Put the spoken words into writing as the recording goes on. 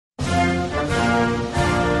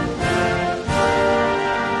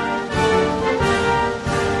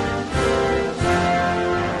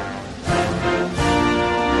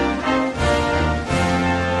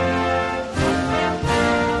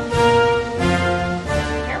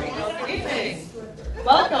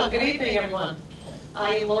Good evening, everyone.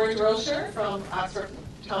 I am Lori Droscher from Oxford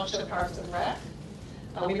Township Parks and Rec.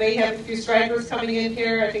 We may have a few stragglers coming in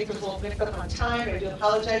here. I think there's a little mix-up on time. I do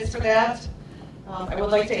apologize for that. I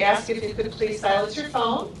would like to ask if you could please silence your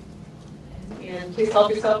phone. And please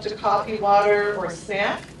help yourself to coffee, water, or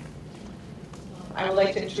snack. I would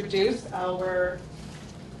like to introduce our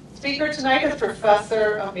speaker tonight is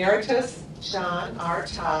Professor Emeritus John R.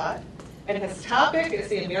 Todd, and his topic is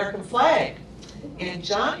the American flag. And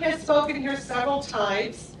John has spoken here several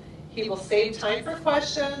times. He will save time for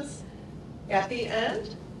questions at the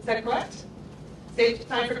end. Is that correct? Save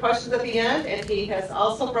time for questions at the end, and he has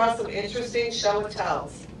also brought some interesting show and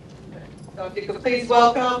tells. So if you could please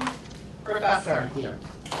welcome Professor. Thank you.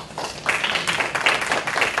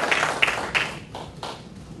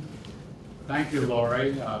 Thank you,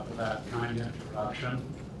 Lori, for that kind introduction.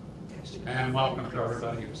 And welcome to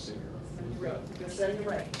everybody who's here.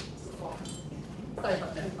 Sorry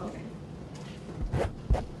about that.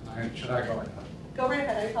 Okay. Should I go ahead? Go right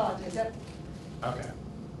ahead. I apologize. Yep. Okay.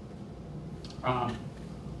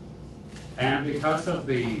 And because of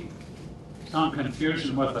some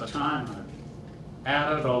confusion with the time, I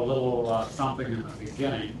added a little something in the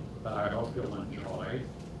beginning that I hope you'll enjoy.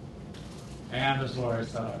 And as Lori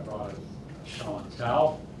said, I brought a show and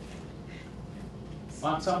tell. I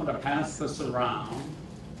want someone to pass this around.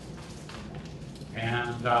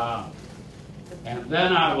 And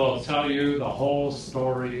then I will tell you the whole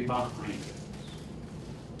story behind it.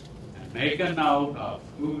 And make a note of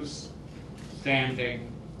who's standing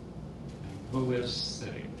and who is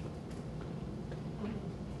sitting.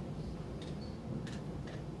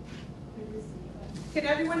 Can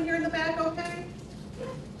everyone hear in the back okay?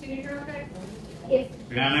 Can you hear okay? Yes.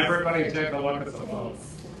 Can everybody take a look at the photo?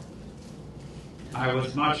 I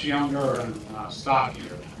was much younger and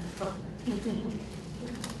stockier.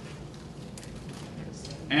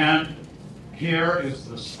 And here is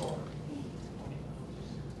the story.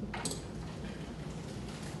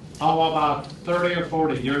 About 30 or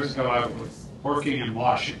 40 years ago, I was working in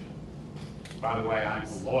Washington. By the way, I'm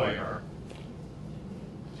a lawyer.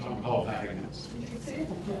 Don't hold that against me.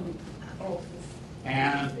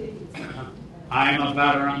 And I'm a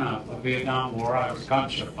veteran of the Vietnam War. I was a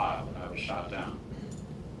gunship pilot. I was shot down.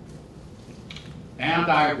 And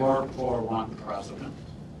I worked for one president.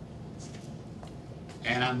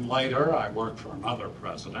 And later, I worked for another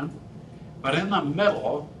president. But in the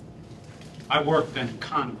middle, I worked in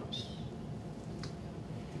Congress.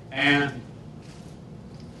 And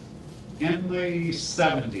in the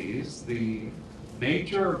 70s, the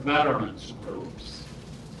major veterans groups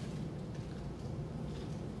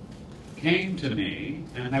came to me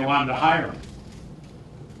and they wanted to hire me.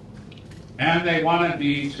 And they wanted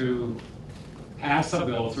me to pass a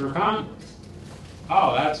bill through Congress.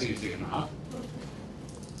 Oh, that's easy enough.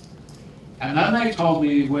 And then they told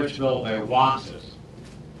me which bill they wanted.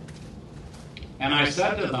 And I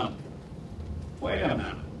said to them, wait a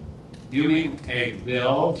minute, you mean a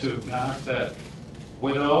bill to benefit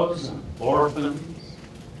widows and orphans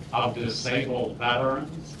of disabled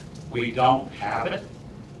veterans? We don't have it?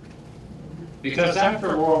 Because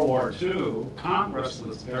after World War II, Congress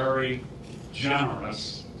was very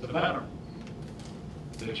generous to veterans.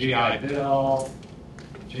 The GI Bill,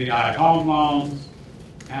 GI home loans,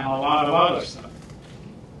 and a lot of other stuff.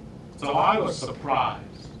 So I was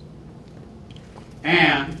surprised.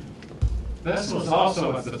 And this was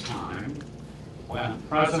also at the time when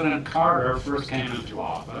President Carter first came into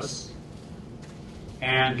office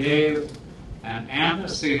and gave an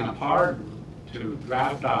amnesty and a pardon to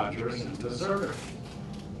draft dodgers and deserters.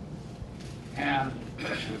 And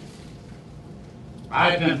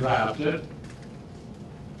I'd been drafted.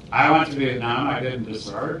 I went to Vietnam. I didn't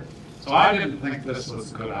desert. So I didn't think this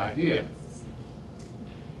was a good idea.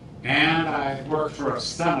 And I worked for a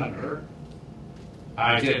senator.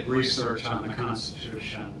 I did research on the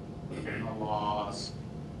Constitution and the laws.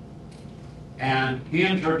 And he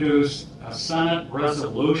introduced a Senate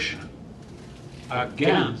resolution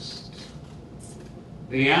against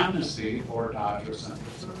the amnesty for dodgers and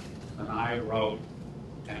deserters. And I wrote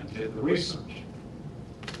and did the research.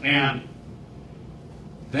 And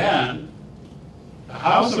then the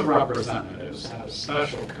House of Representatives had a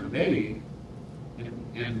special committee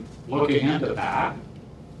in looking into that.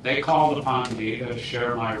 They called upon me to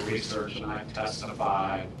share my research, and I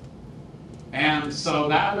testified. And so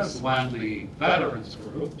that is when the veterans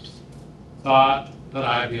groups thought that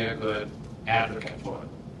I'd be a good advocate for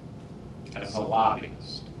it as a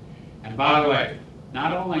lobbyist. And by the way,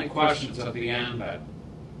 not only questions at the end, but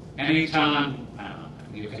anytime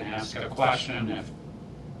you can ask a question if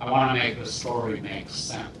I want to make the story make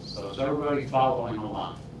sense. So is everybody following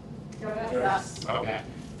along? Yes. Okay.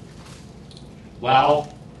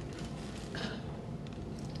 Well,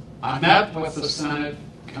 I met with the Senate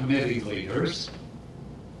committee leaders,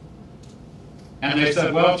 and they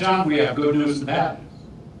said, well, John, we have good news and bad news.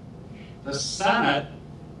 The Senate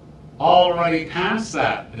already passed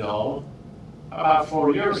that bill about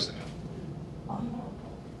 4 years ago.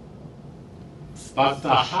 But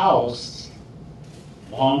the House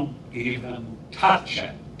won't even touch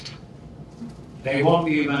it. They won't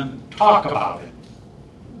even talk about it.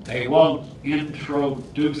 They won't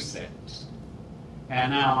introduce it.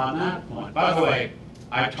 And now on that point, by the way,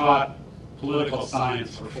 I taught political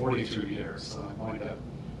science for 42 years, so I'm going to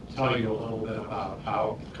tell you a little bit about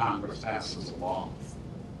how Congress passes laws.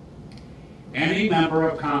 Any member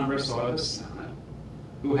of Congress or the Senate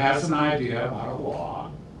who has an idea about a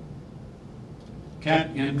law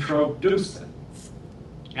can introduce it.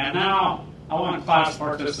 And now I want class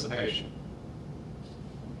participation.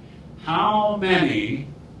 How many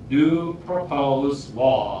new proposed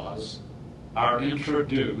laws are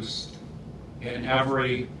introduced in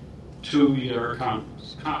every 2-year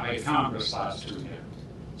Congress, a Congress lasts 2 years?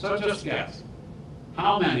 So just guess.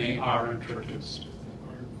 How many are introduced?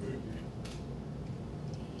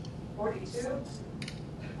 42.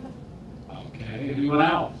 Okay, anyone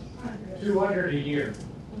else? 200 a year.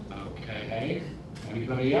 Okay,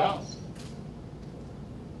 anybody else?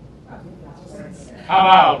 How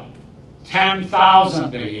about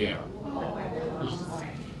 10,000 a year?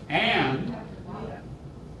 And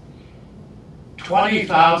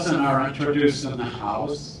 20,000 are introduced in the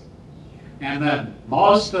House, and then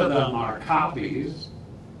most of them are copies,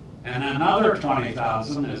 and another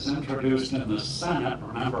 20,000 is introduced in the Senate.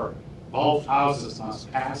 Remember, both houses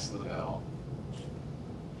must pass the bill.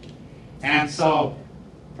 And so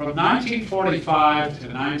from 1945 to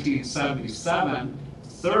 1977,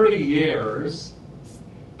 30 years,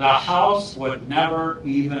 the House would never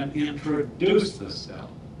even introduce this bill.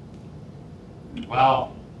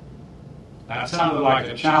 Well, that sounded like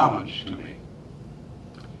a challenge to me.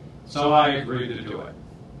 So I agreed to do it.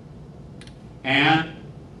 And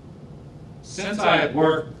since I had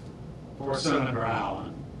worked for Senator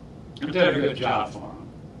Allen and did a good job for him,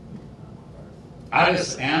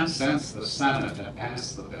 and since the Senate had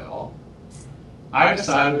passed the bill, I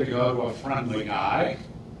decided to go to a friendly guy,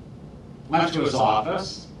 went to his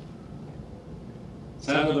office,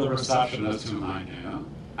 said to the receptionist whom I knew,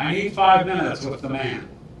 I need 5 minutes with the man.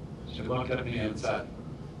 She looked at me and said,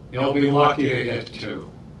 you'll be lucky to get 2.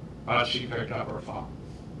 But she picked up her phone.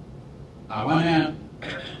 I went in.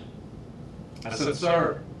 I said,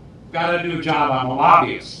 sir, I've got a new job. I'm a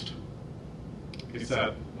lobbyist. He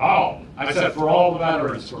said, oh. I said, for all the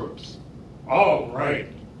veterans groups. Oh, great.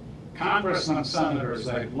 Congressmen and senators,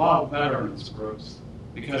 they love veterans groups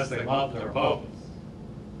because they love their votes.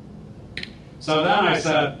 So then I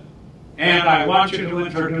said, and I want you to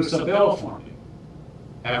introduce a bill for me.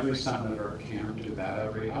 Every senator can do that.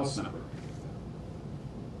 Every House member can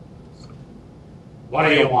do that. What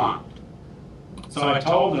do you want? So I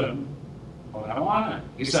told him what I wanted.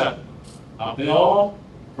 He said, a bill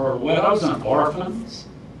for widows and orphans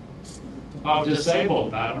of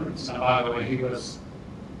disabled veterans. And by the way, he was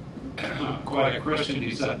quite a Christian.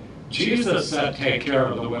 He said, Jesus said, take care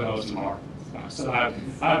of the widows and orphans. I said,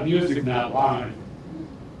 I'm using that line.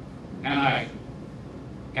 And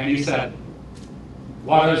he said,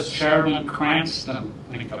 what does Chairman Cranston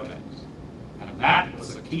think of it? And that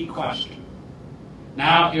was a key question.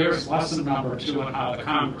 Now here's lesson number 2 on how the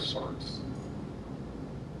Congress works.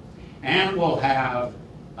 And we'll have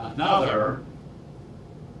another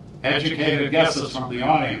educated guesses from the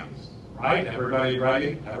audience. Right? Everybody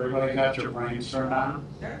ready? Everybody got your brains turned on?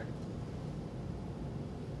 Sure.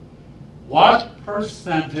 What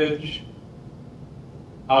percentage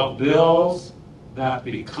of bills that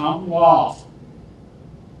become law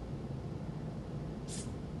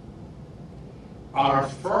are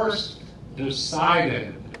first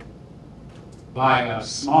decided by a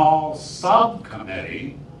small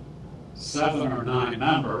subcommittee, 7 or 9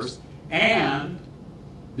 members, and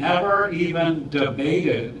never even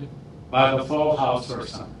debated by the full House or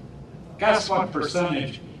Senate? Guess what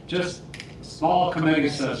percentage? Just a small committee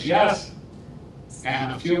says yes,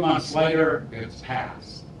 and a few months later, it's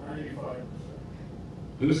passed. 95%.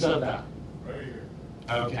 Who said that? Right here.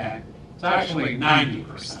 Okay. It's actually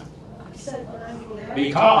 90%. Because,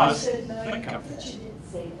 Because, think of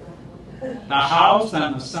it. The House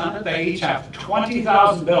and the Senate, they each have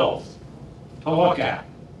 20,000 bills to look at.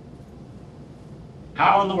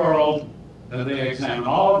 How in the world do they examine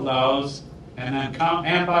all of those and then come?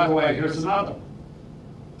 And by the way, here's another one.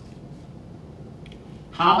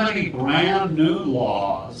 how many brand new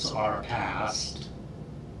laws are passed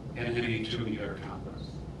in any 2-year Congress?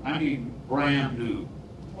 I mean, brand new.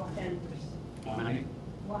 10%. How many?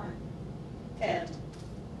 1. 10.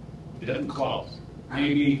 Didn't close.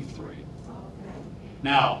 Maybe 3. Okay.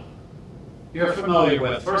 Now, you're familiar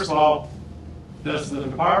with, first of all, does the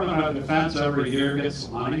Department of Defense every year get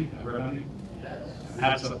some money? Everybody?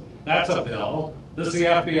 That's a bill. Does the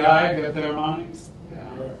FBI get their money?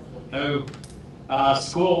 Yeah. Do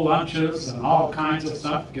school lunches and all kinds of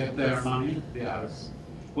stuff get their money? Yes.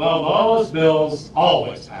 Well, those bills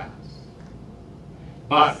always pass.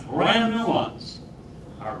 But brand new ones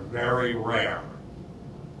are very rare.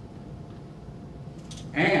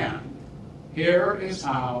 And here is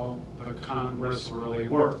how the Congress really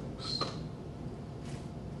works.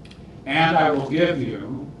 And I will give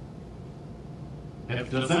you,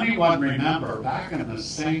 does anyone remember back in the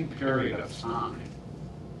same period of time,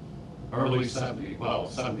 early 70s, well,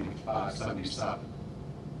 75, 77.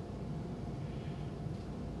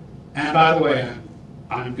 And by the way,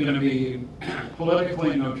 I'm going to be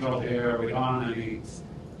politically neutral here. We don't want any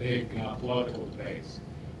big political debates.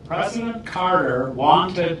 President Carter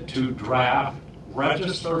wanted to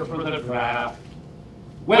register for the draft,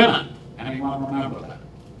 women. Anyone remember that?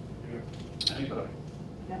 Anybody?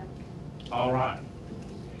 All right.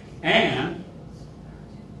 And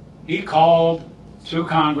he called 2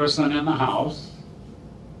 congressmen in the House.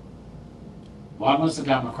 One was a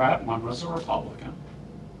Democrat, one was a Republican,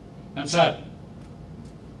 and said,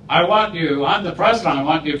 I want you, I'm the president, I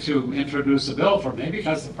want you to introduce a bill for me,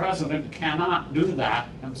 because the president cannot do that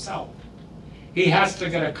himself. He has to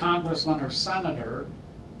get a congressman or senator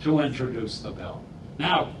to introduce the bill.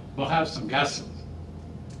 Now, we'll have some guesses.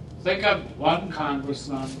 Think of 1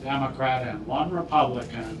 congressman, Democrat, and 1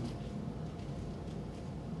 Republican.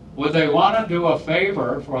 Would they want to do a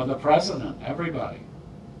favor for the president? Everybody.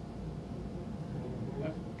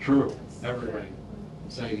 True. Everybody.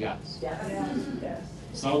 Say yes. Yes.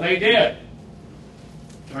 So they did.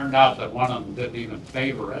 Turned out that one of them didn't even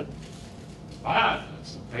favor it. But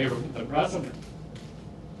it's a favor to the president.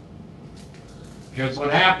 Here's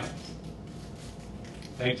what happens.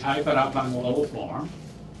 They type it up on a little form.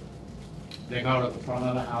 They go to the front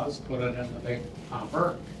of the house, put it in the big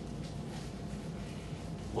hopper.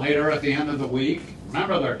 Later at the end of the week,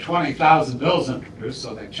 remember there are 20,000 bills introduced,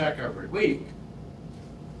 so they check every week.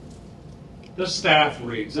 The staff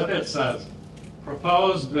reads it. It says,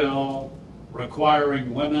 proposed bill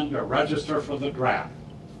requiring women to register for the draft.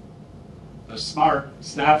 The smart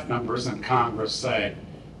staff members in Congress say,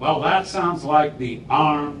 well, that sounds like the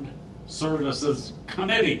Armed Services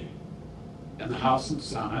Committee. In the House and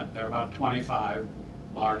Senate, there are about 25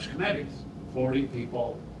 large committees, 40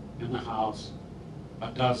 people in the House,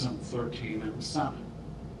 a dozen, 13 in the Senate.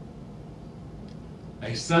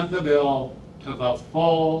 They send the bill to the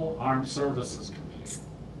full Armed Services Committee.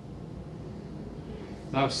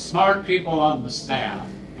 The smart people on the staff,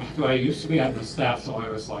 by the way, I used to be on the staff, so I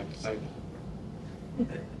always like to say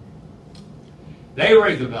that. They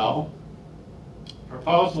read the bill,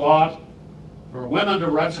 proposed law for women to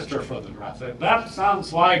register for the draft. That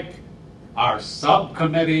sounds like our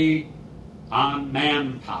subcommittee on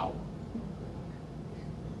manpower.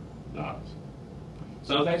 Does.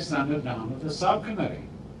 So they send it down to the subcommittee.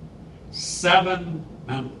 7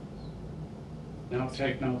 members. Now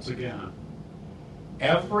take notes again.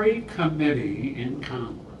 Every committee in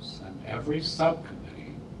Congress and every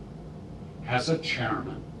subcommittee has a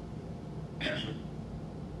chairman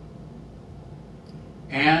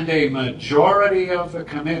and a majority of the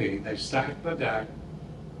committee, they stack the deck,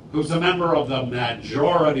 who's a member of the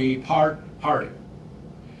majority party.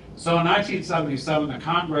 So in 1977, the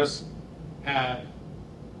Congress had,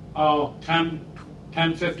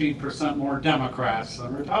 10-15% more Democrats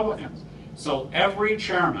than Republicans. So every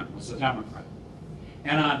chairman was a Democrat.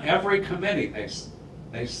 And on every committee,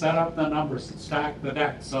 they set up the numbers and stacked the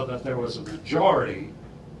deck so that there was a majority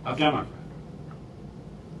of Democrats.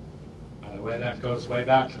 By the way, that goes way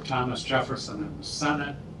back to Thomas Jefferson in the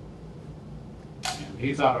Senate. And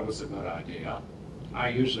he thought it was a good idea. I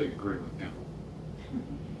usually agree with him.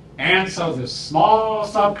 And so this small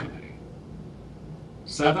subcommittee,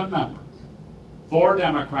 7 members, 4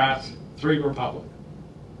 Democrats, 3 Republicans.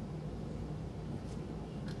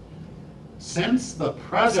 Since the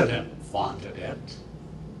president wanted it,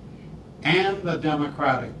 and the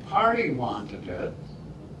Democratic Party wanted it,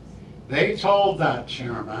 they told that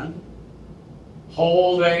chairman,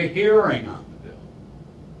 hold a hearing on the bill.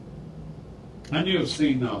 And you've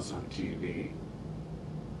seen those on TV.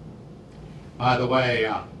 By the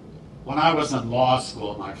way, when I was in law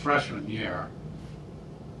school my freshman year,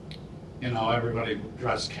 everybody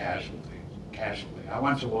dressed casually. I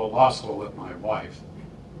went to a law school with my wife,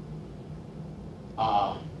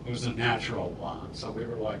 who was a natural blonde, so we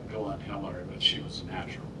were like Bill and Hillary, but she was a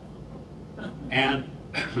natural blonde. And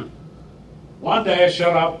one day I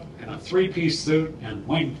showed up in a three-piece suit and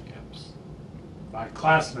wingtips. My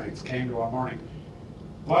classmates came to our morning.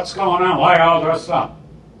 What's going on? Why are you all dressed up?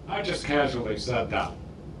 I just casually said that.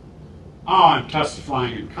 Oh, I'm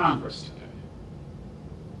testifying in Congress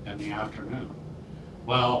today in the afternoon.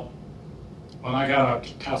 Well, when I got up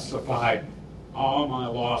to testify, all my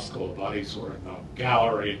law school buddies were in the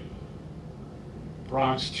gallery,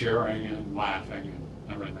 Bronx cheering and laughing and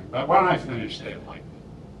everything. But when I finished, they liked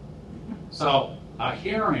me. So a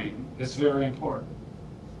hearing is very important.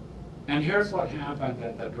 And here's what happened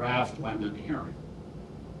at the draft women hearing.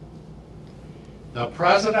 The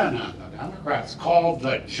president and the Democrats called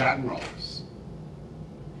the generals.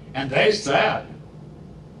 And they said,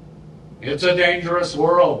 it's a dangerous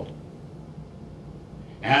world.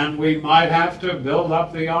 And we might have to build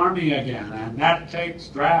up the army again, and that takes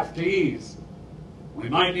draftees. We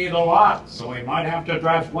might need a lot, so we might have to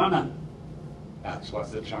draft women. That's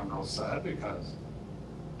what the generals said because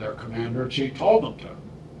their commander-in-chief told them to.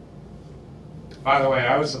 By the way,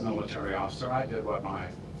 I was a military officer. I did what my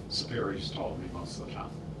superiors told me most of the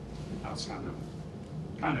time. That was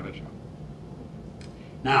kind of a joke.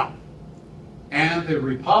 Now, and the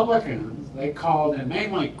Republicans, they called in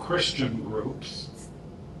mainly Christian groups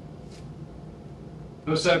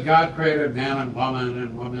who said God created man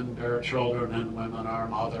and women bear children, and women are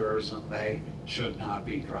mothers, and they should not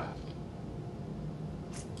be drafted.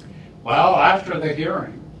 Well, after the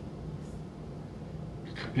hearing,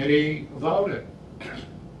 the committee voted.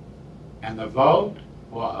 And the vote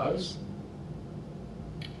was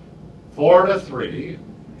 4-3.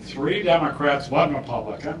 3 Democrats, 1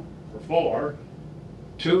 Republican for 4.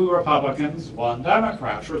 2 Republicans, 1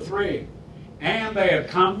 Democrat for 3. And they had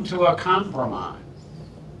come to a compromise.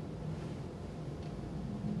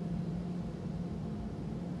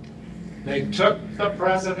 They took the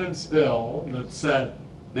president's bill that said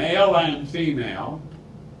male and female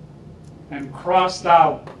and crossed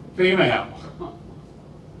out female.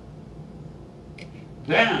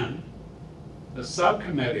 Then the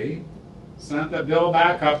subcommittee sent the bill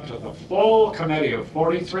back up to the full committee of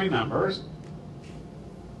 43 members.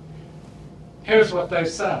 Here's what they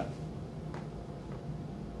said.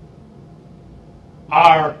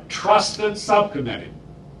 Our trusted subcommittee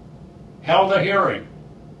held a hearing,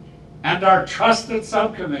 and our trusted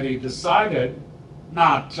subcommittee decided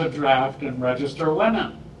not to draft and register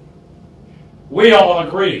women. We all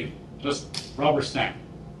agreed, just rubber stamp.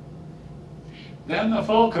 Then the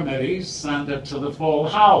full committee sent it to the full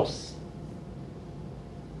House.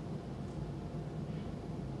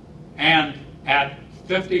 And at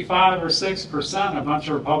 55 or 6%, a bunch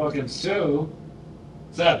of Republicans too,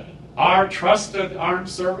 said, our trusted Armed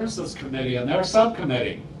Services Committee and their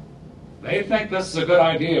subcommittee, they think this is a good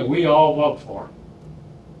idea. We all vote for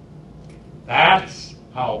it. That's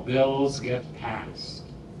how bills get passed.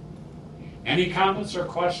 Any comments or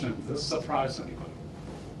questions? Does this surprise anybody?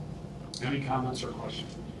 Any comments or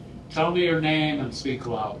questions? Tell me your name and speak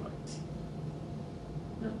loudly.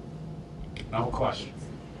 No questions.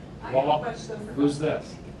 I have a question. Who's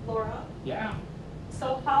this? Laura. Yeah.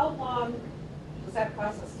 So how long does that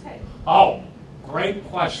process take? Oh, great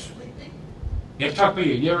question. It took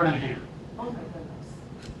me 1.5 years. Oh my goodness.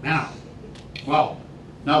 Now, well,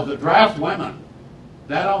 no, the draft women,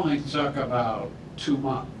 that only took about 2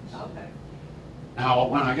 months. Okay. Now,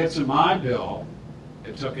 when I get to my bill,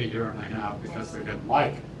 it took 1.5 years because they didn't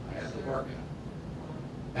like it. I had to work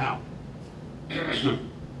it. Now,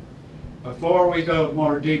 before we go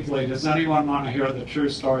more deeply, does anyone want to hear the true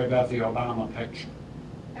story about the Obama picture?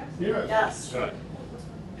 Yes. Good.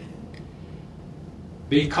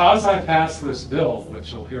 Because I passed this bill,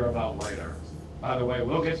 which you'll hear about later. By the way,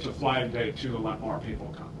 we'll get to Flag Day too when more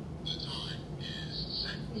people come.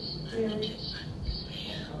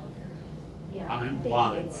 I'm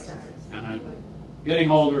blind, and I'm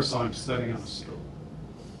getting older, so I'm sitting on a stool.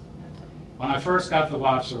 When I first got the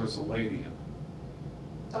watch, there was a lady in it.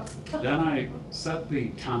 Then I set the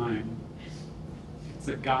time. It's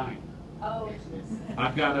a guy. Oh.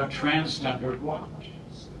 I've got a transgendered watch.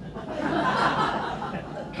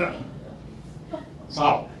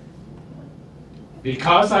 So,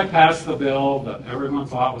 because I passed the bill that everyone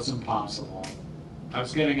thought was impossible, I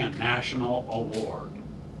was getting a national award.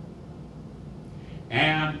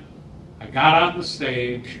 And I got on the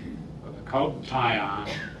stage with a coat and tie on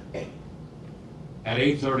at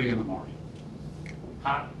 8:30 in the morning.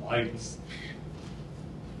 Hot lights.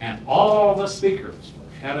 And all the speakers were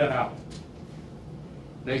headed out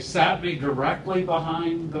They sat me directly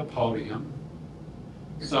behind the podium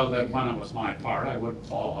so that when it was my part, I wouldn't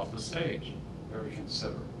fall off the stage. Very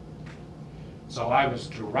considerate. So I was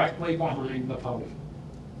directly behind the podium.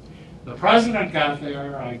 The president got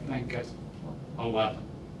there, I think, at 11.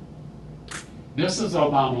 Mrs.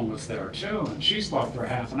 Obama was there too, and she spoke for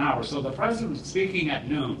half an hour. So the president's speaking at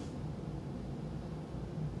noon.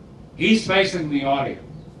 He's facing the audience.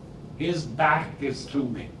 His back is to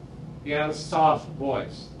me. He had a soft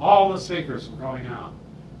voice. All the speakers were going out.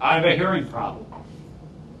 I have a hearing problem.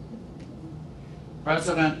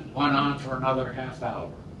 President went on for another half hour.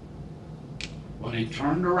 When he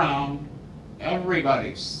turned around,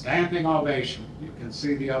 everybody standing ovation. You can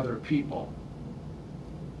see the other people.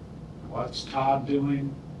 What's Todd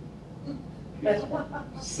doing? He's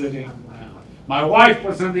sitting down. My wife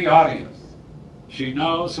was in the audience. She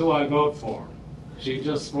knows who I vote for. She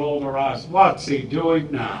just rolled her eyes. What's he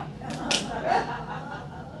doing now?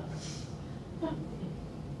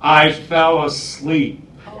 I fell asleep.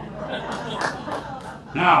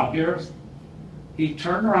 Now, he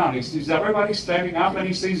turned around. He sees everybody standing up, and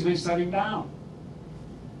he sees me sitting down.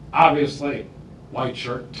 Obviously, white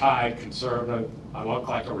shirt, tie, conservative. I look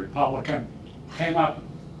like a Republican. Came up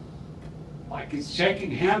like he's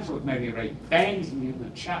shaking hands with me. He bangs me in the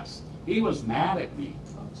chest. He was mad at me.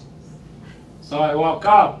 So I woke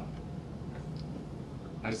up.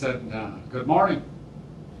 I said, good morning.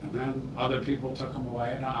 And then other people took him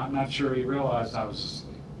away, and I'm not sure he realized I was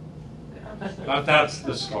asleep. But that's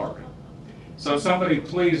the story. So somebody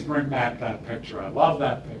please bring back that picture. I love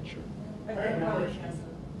that picture. I have a question.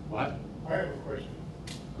 What? I have a question.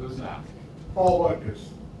 Who's that? Paul Lucas.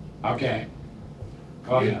 Okay.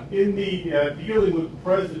 Go ahead. In the dealing with the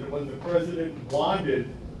president, when the president wanted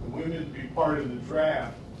the women to be part of the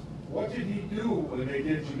draft, what did he do when they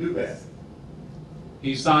didn't do that?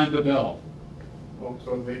 He signed the bill. Oh,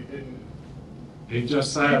 so they didn't. He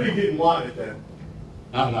just He said, didn't want it then.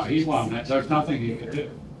 no, he won it. There's nothing he could do.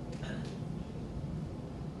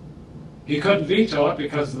 He couldn't veto it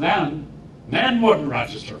because then men wouldn't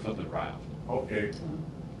register for the draft. Okay.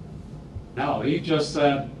 No, he just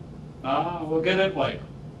said, we'll get it later.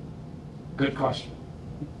 Good question.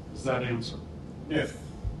 Does that answer? Yes.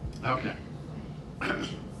 Okay.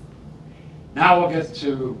 Now we'll get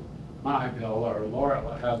to my bill, or Laura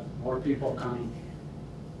will have more people come.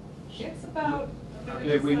 It's about.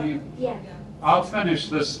 Okay, we need, Yeah. I'll finish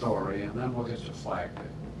this story and then we'll get to Flag Day.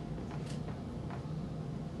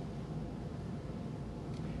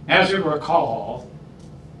 As you recall,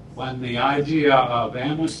 when the idea of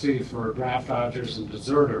amnesty for draft dodgers and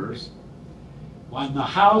deserters, when the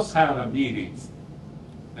House had a meeting,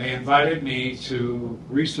 they invited me to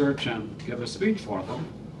research and give a speech for them.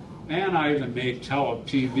 And I even made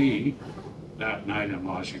TV that night in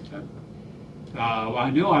Washington. I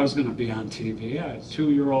knew I was going to be on TV. I had a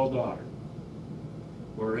 2-year-old daughter.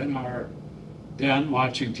 We're in our den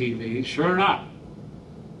watching TV. Sure enough,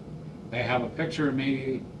 they have a picture of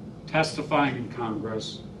me testifying in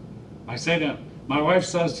Congress. I say to my wife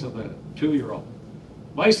says to the 2-year-old,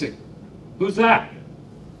 Lacey, who's that?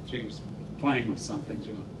 She's playing with something.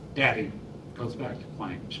 She goes, Daddy, goes back to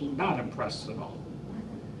playing. She was not impressed at all.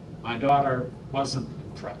 My daughter wasn't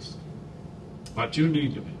impressed. But you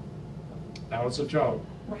need to be. That was a joke.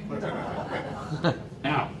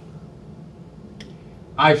 Now,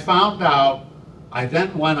 I found out, I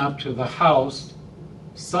then went up to the House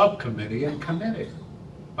subcommittee and committee.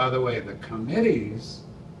 By the way, the committees,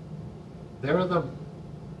 they're the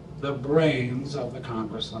brains of the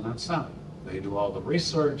Congressman and Senate. They do all the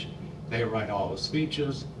research, they write all the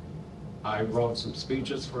speeches. I wrote some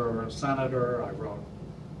speeches for a senator, I wrote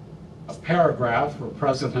a paragraph for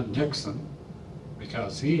President Nixon,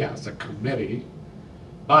 because he has a committee.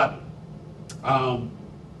 But I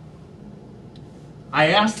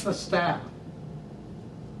asked the staff,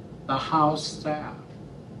 the House staff,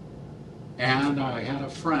 and I had a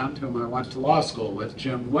friend whom I went to law school with,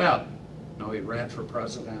 Jim Webb. You know, he ran for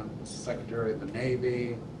president, was Secretary of the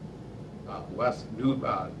Navy,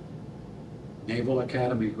 Naval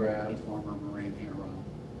Academy grad, former Marine hero.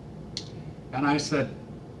 And I said,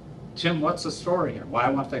 Jim, what's the story here? Why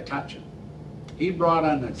won't they touch it? He brought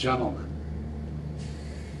in a gentleman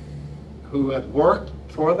who had worked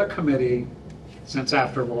for the committee since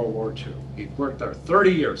after World War II. He'd worked there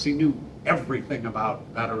 30 years. He knew everything about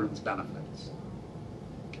veterans' benefits.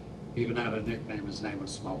 He even had a nickname. His name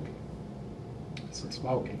was Smokey. I said,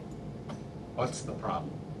 Smokey, what's the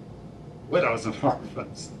problem? Widows and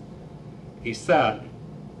orphans. He said,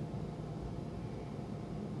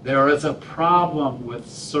 there is a problem with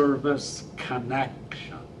service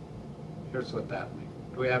connection. Here's what that means.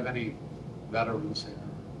 Do we have any veterans here?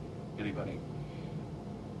 Anybody?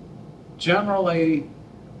 Generally,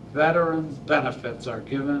 veterans' benefits are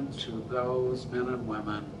given to those men and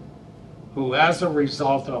women who, as a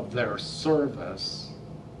result of their service,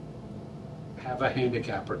 have a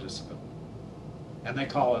handicap or disability. And they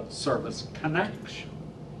call it service connection.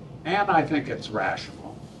 And I think it's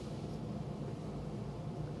rational.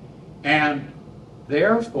 And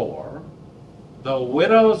therefore, the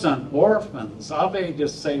widows and orphans of a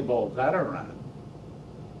disabled veteran,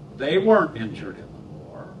 they weren't injured in the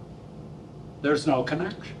war. There's no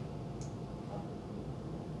connection.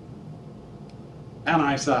 And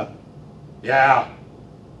I said, yeah,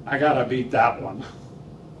 I gotta beat that one.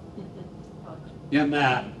 In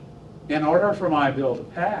that, in order for my bill to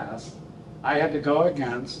pass, I had to go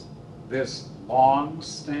against this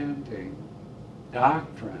long-standing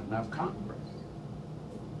doctrine of Congress.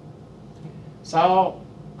 So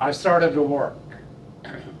I started to work.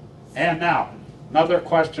 And now, another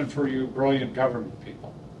question for you brilliant government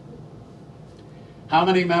people. How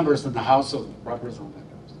many members in the House of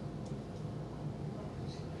Representatives?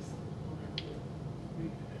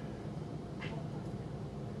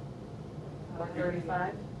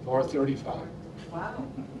 435. 435. Wow.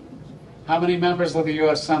 How many members of the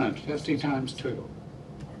U.S. Senate? 50 times 2.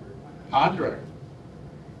 100.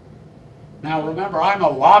 Now remember, I'm a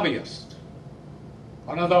lobbyist.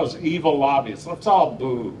 One of those evil lobbyists. Let's all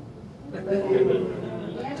boo.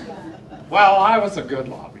 Well, I was a good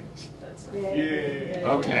lobbyist. Yeah.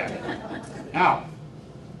 Okay. Now,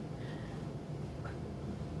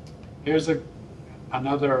 here's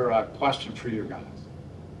another question for you guys.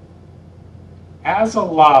 As a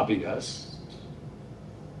lobbyist,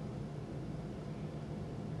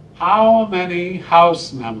 how many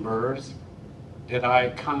House members did I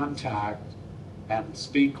contact and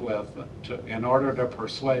speak with in order to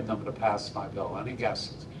persuade them to pass my bill? Any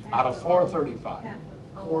guesses? Out of 435.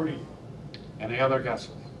 40. Any other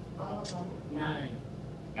guesses? 9.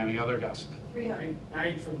 Any other guesses? 9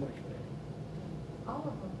 from which way? All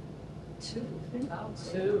of them.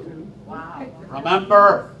 2. Wow.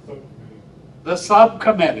 Remember the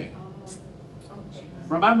subcommittee.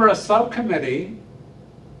 Remember, a subcommittee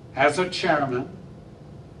has a chairman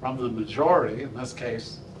from the majority, in this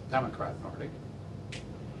case, Democrat party.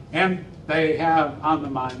 And they have, on the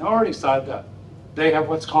minority side, they have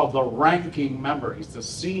what's called the ranking member. He's the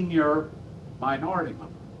senior minority member.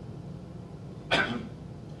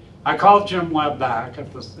 I called Jim Webb back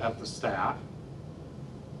at the staff,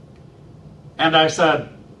 and I said,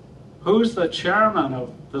 who's the chairman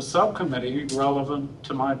of the subcommittee relevant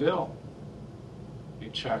to my bill? He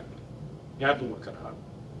checked. He had to look it up.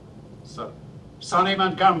 So, Sonny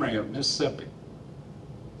Montgomery of Mississippi.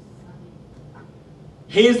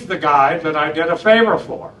 He's the guy that I did a favor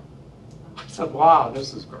for. I said, wow,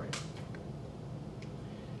 this is great.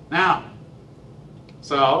 Now,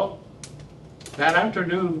 so that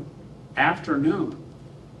afternoon,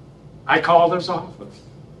 I called his office.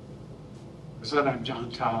 I said, I'm John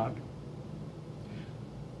Todd.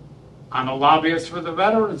 I'm a lobbyist for the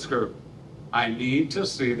veterans group. I need to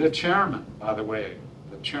see the chairman. By the way,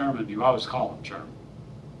 the chairman, you always call him chairman,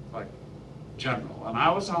 like general. And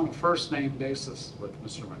I was on a first name basis with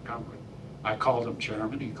Mr. Montgomery. I called him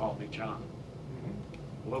chairman, he called me John.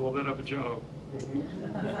 A little bit of a joke.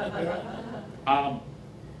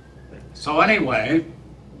 So anyway,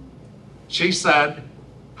 she said,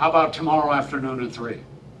 how about tomorrow afternoon at 3?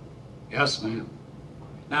 Yes, ma'am.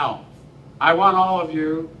 Now, I want all of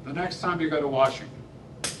you, the next time you go to Washington,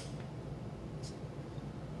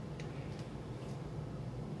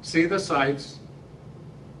 see the sites,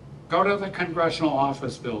 go to the congressional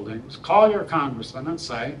office buildings, call your congressman and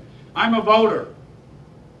say, I'm a voter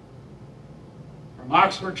from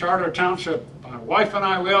Oxford Charter Township. My wife and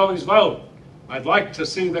I, we always vote. I'd like to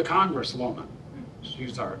see the congresswoman.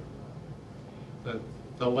 She's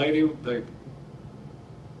the lady, the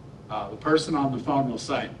person on the phone will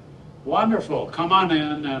say, wonderful, come on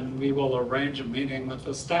in and we will arrange a meeting with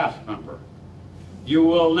the staff member. You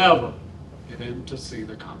will never get in to see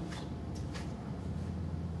the congressman.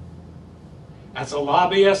 As a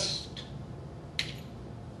lobbyist,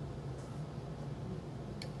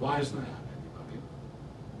 why is that, anybody?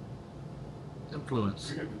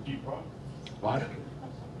 Influence. You got the deep pockets. What?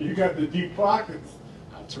 You got the deep pockets.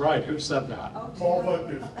 That's right, who said that? Paul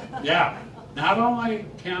Buckner. Yeah, not only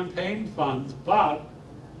campaign funds, but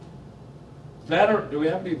do we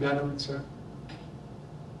have any veterans here?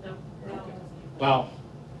 No. Well,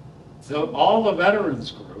 so all the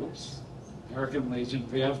veterans groups, American Legion,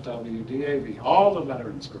 VFW, DAV, all the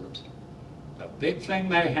veterans groups, the big thing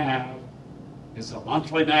they have is a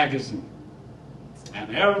monthly magazine.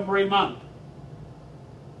 And every month,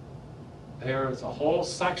 there's a whole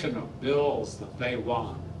section of bills that they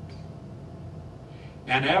want.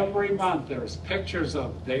 And every month there's pictures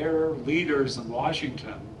of their leaders in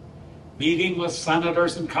Washington meeting with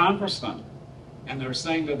senators and congressmen. And they're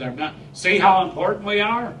saying to their men, see how important we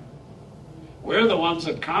are? We're the ones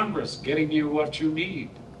at Congress getting you what you need.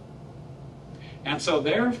 And so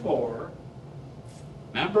therefore,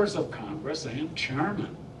 members of Congress and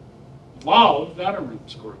chairmen love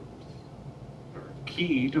veterans groups. They're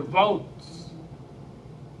key to votes.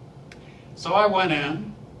 So I went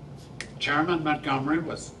in. Chairman Montgomery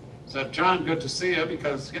said, John, good to see you,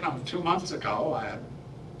 because 2 months ago I had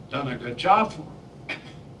done a good job for him.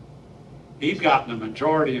 He'd gotten a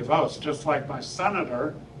majority of votes, just like my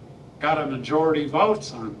senator got a majority of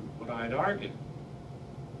votes on what I'd argued.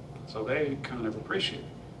 So they kind of appreciate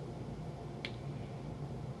it.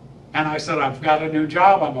 And I said, I've got a new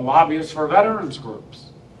job. I'm a lobbyist for veterans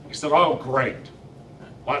groups. He said, oh, great.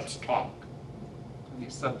 Let's talk. And he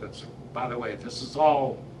said, by the way, this is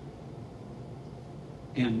all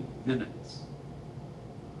in minutes.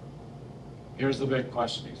 Here's the big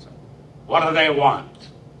question, he said. What do they want?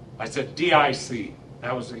 I said, DIC.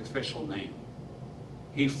 That was the official name.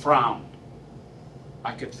 He frowned.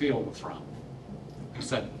 I could feel the frown. He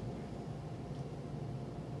said,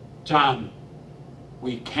 John,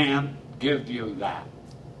 we can't give you that.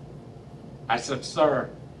 I said, sir,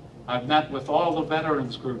 I've met with all the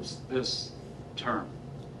veterans groups this term.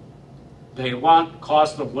 They want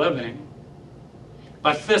cost of living,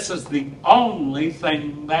 but this is the only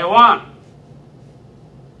thing they want.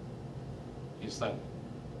 He said,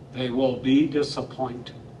 they will be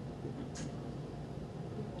disappointed.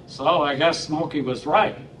 So I guess Smokey was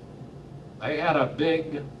right. They had a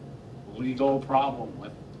big legal problem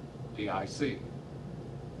with DIC,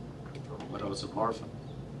 for widows and orphans.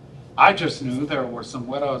 I just knew there were some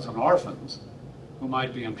widows and orphans who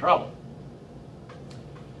might be in trouble.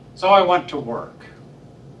 So I went to work.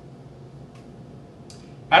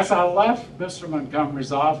 As I left Mr.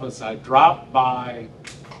 Montgomery's office, I dropped by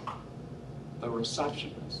the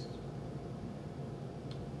receptionist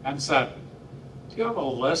and said, do you have a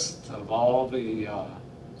list of all the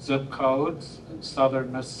zip codes in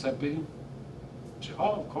southern Mississippi? She said,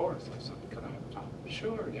 oh, of course. I said, could I have time?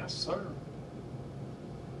 Sure, yes, sir.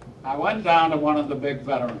 I went down to one of the big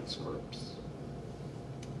veterans groups.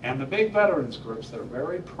 And the big veterans groups, they're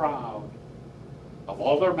very proud of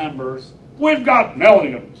all their members. We've got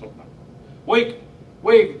millions of them.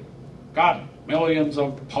 We've got millions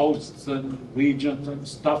of posts and legions and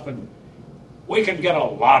stuff, and we can get a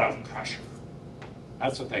lot of pressure.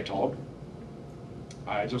 That's what they told me.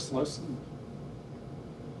 I just listened.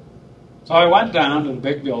 So I went down to the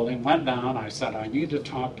big building, I said, I need to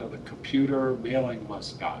talk to the computer mailing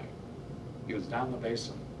list guy. He was down the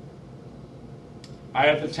basement. I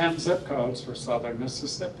had the 10 zip codes for southern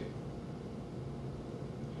Mississippi.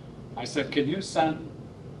 I said, can you send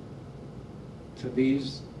to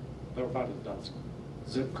these, there were about a dozen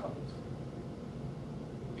zip codes.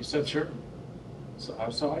 He said, sure.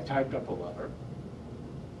 So I typed up a letter.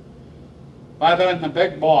 By then, the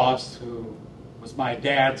big boss, who was my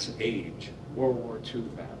dad's age, World War II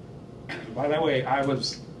vet. By the way, I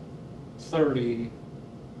was 30.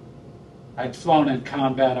 I'd flown in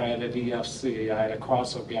combat. I had a DFC. I had a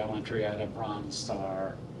Cross of Gallantry. I had a Bronze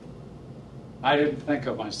Star. I didn't think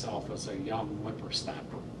of myself as a young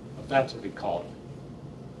whippersnapper, but that's what he called me.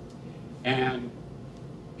 And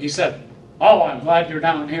he said, oh, I'm glad you're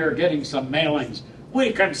down here getting some mailings.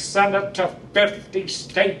 We can send it to 50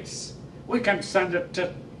 states. We can send it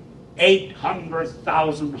to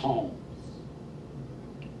 800,000 homes.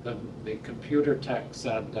 The computer tech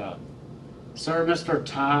said, sir, Mr.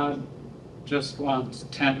 Todd just wants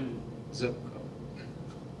 10 zip codes.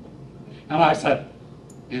 And I said,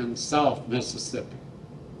 in South Mississippi.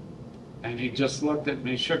 And he just looked at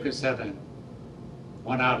me, shook his head, and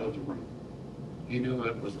went out of the room. He knew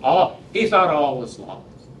it was all, he thought all was lost.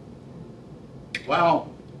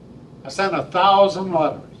 Well, I sent 1,000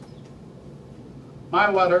 letters. My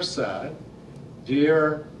letter said,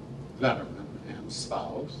 dear veteran and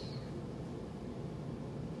spouse,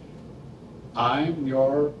 I'm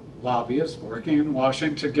your lobbyist working in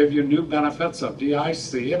Washington to give you new benefits of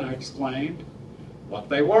DIC, and I explained what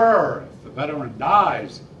they were. If the veteran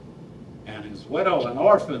dies and his widow and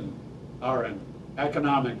orphan are in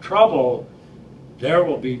economic trouble, there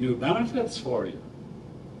will be new benefits for you.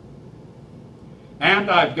 And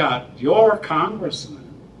I've got your congressman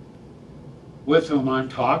with whom I'm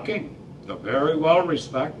talking, the very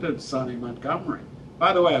well-respected Sonny Montgomery.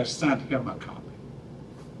 By the way, I sent him a copy.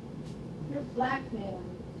 You're blackmailing.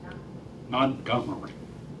 Montgomery.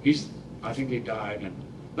 I think he died in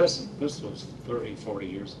This was 30, 40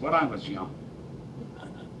 years when I was young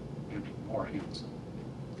and more handsome.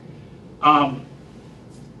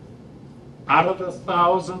 Out of the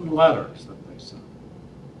 1,000 letters that they sent,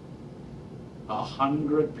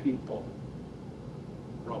 100 people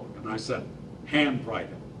wrote, and I said, handwrite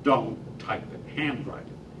it, don't type it, handwrite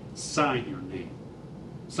it, sign your name,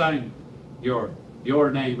 sign your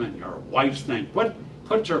name and your wife's name, put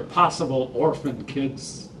your possible orphan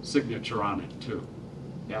kid's signature on it too.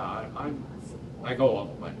 Yeah, I go all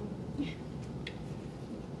the way.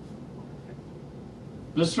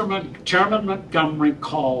 Chairman Montgomery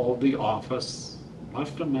called the office,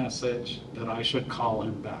 left a message that I should call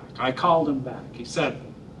him back. I called him back. He said,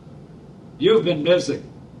 "You've been busy."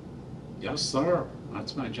 "Yes, sir.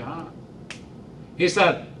 That's my job." He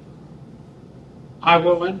said, "I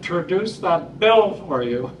will introduce that bill for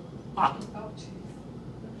you."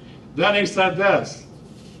 Then he said this,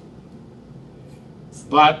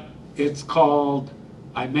 "But it's called,"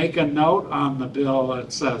 I make a note on the bill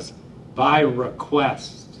that says, "by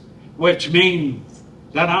request," which means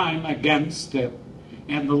that I'm against it,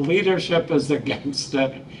 and the leadership is against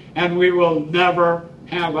it, and we will never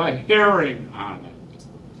have a hearing on it.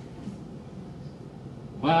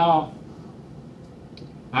 Well,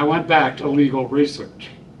 I went back to legal research,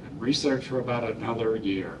 and researched for about another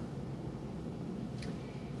year.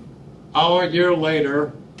 A year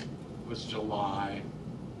later, it was July.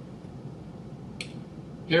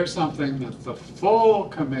 Here's something that the full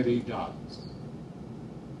committee does.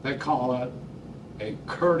 They call it a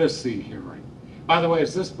courtesy hearing. By the way,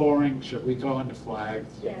 is this boring? Should we go into flags?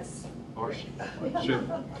 Yes. Or should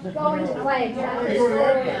Go into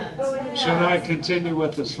flags. should I continue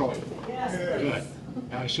with the story? Yes. Good.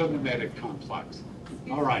 I shouldn't have made it complex.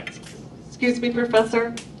 All right. Excuse me,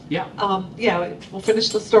 Professor. Yeah. Yeah, we'll finish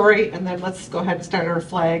the story and then let's go ahead and start our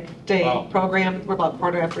Flag Day Well- program. We're about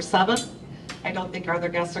 7:15. I don't think our other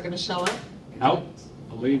guests are going to show up. Nope.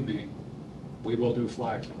 Believe me, we will do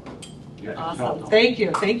flags. You can tell Awesome. them. Thank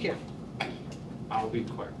you. Thank you. I'll be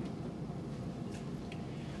quick.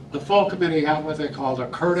 The full committee had what they called a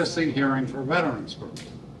courtesy hearing for veterans groups.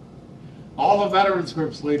 All the veterans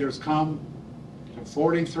groups leaders come to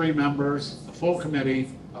 43 members, the full committee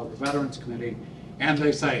of the Veterans Committee, and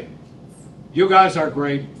they say, "You guys are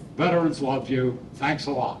great, veterans love you, thanks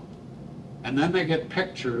a lot." And then they get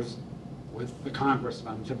pictures with the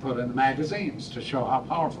congressmen to put in the magazines to show how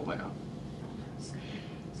powerful they are.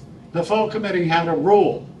 The full committee had a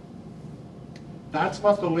rule. That's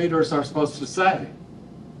what the leaders are supposed to say.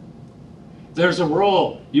 There's a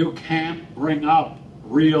rule. You can't bring up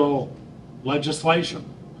real legislation.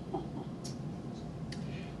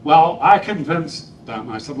 Well, I convinced them.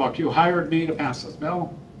 I said, "Look, you hired me to pass this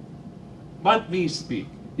bill. Let me speak.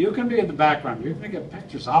 You can be in the background. You can get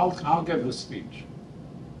pictures. I'll give the speech."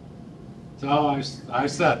 So I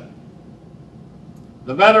said,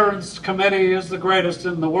 "The Veterans Committee is the greatest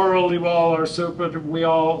in the world. You all are super. We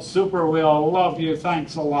all love you.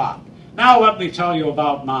 Thanks a lot. Now let me tell you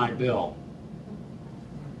about my bill."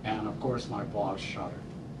 And of course my boss shuddered.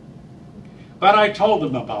 But I told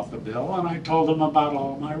them about the bill and I told them about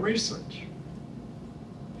all my research.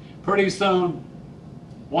 Pretty soon,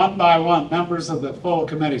 one by one, members of the full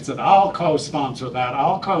committee said, "I'll co-sponsor that,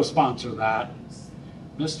 I'll co-sponsor that."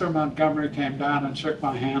 Mr. Montgomery came down and shook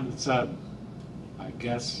my hand and said, "I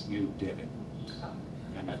guess you did it."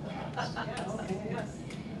 And it passed.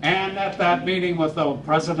 And at that meeting with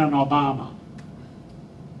President Obama,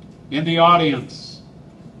 in the audience,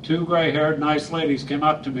 two gray-haired nice ladies came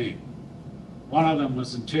up to me. One of them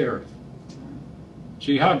was in tears.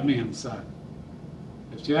 She hugged me and said,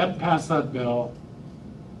 "If you hadn't passed that bill,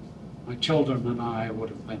 my children and I would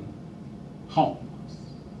have been homeless."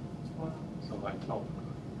 So I told her.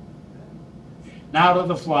 Now to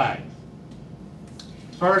the flag.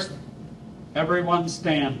 First, everyone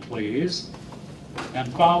stand, please, and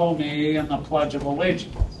follow me in the Pledge of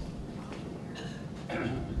Allegiance.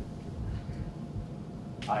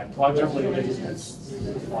 I pledge allegiance to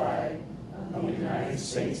the flag of the United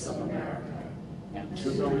States of America and to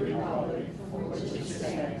the republic for which it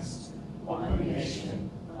stands, one nation,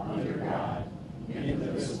 under God,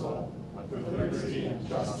 indivisible, with liberty and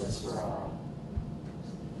justice for all.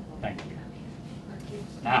 Thank you.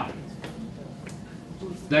 Now,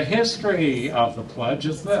 the history of the pledge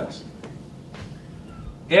is this.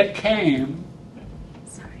 It came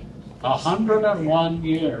 101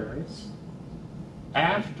 years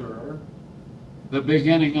after the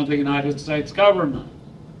beginning of the United States government.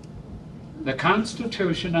 The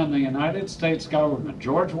Constitution and the United States government,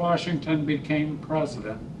 George Washington became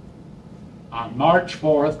president on March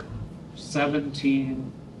 4th,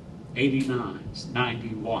 17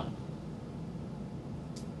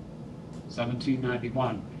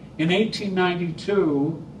 1791. In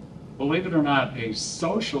 1892, believe it or not, a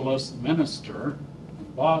socialist minister in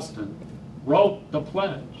Boston wrote the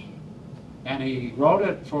pledge. And he wrote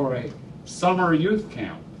it for a summer youth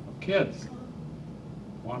camp of kids.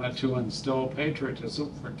 Wanted to instill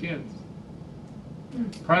patriotism for kids.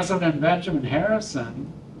 President Benjamin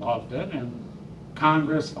Harrison loved it, and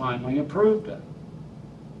Congress finally approved it.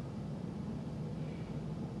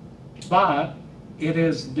 But it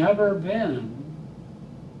has never been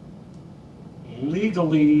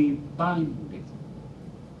legally binding.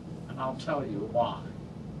 And I'll tell you why.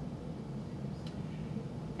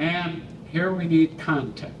 And here we need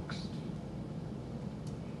context.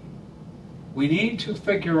 We need to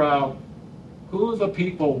figure out who the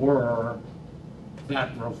people were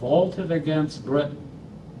that revolted against Britain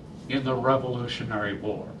in the Revolutionary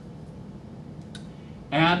War.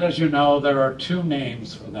 And as you know, there are two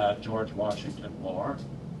names for that George Washington War: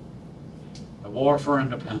 the War for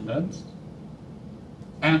Independence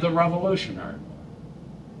and the Revolutionary War.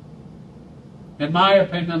 In my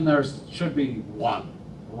opinion, there should be one: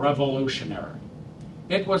 revolutionary.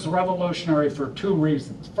 It was revolutionary for two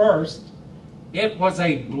reasons. First, it was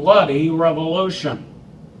a bloody revolution.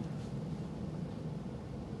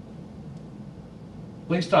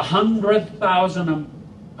 At least 100,000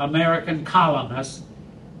 American colonists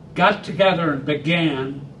got together and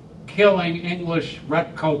began killing English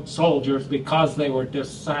redcoat soldiers because they were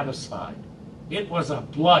dissatisfied. It was a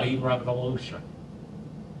bloody revolution.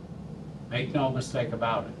 Make no mistake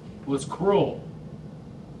about it. It was cruel.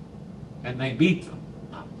 And they beat them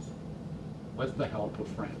with the help of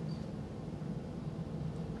France.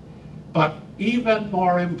 But even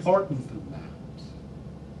more important than that,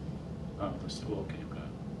 oh, the stool came down.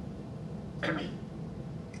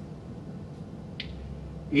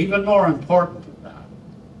 Even more important than that,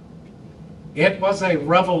 it was a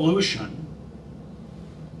revolution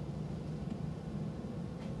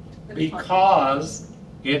because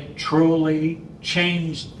it truly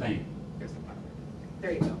changed things.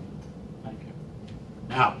 There you go. Thank you.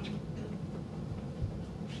 Now,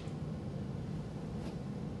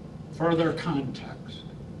 further context.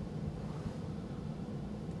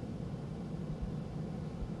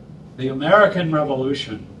 The American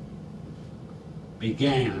Revolution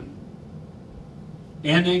began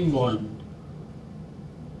in England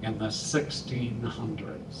in the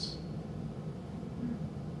 1600s.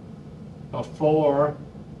 Before,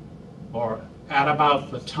 or at about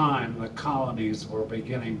the time the colonies were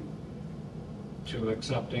beginning to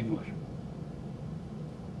accept English.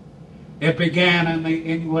 It began in the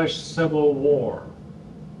English Civil War.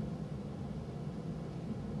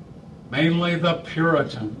 Mainly the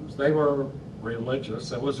Puritans, they were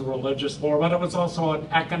religious. It was a religious war, but it was also an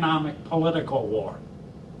economic, political war.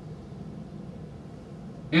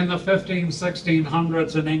 In the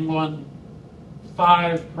 1600s in England,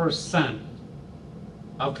 5%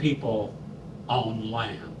 of people owned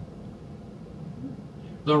land.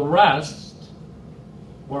 The rest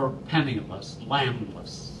were penniless,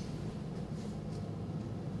 landless.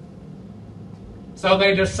 So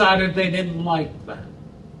they decided they didn't like that.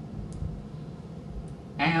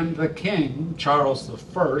 And the king, Charles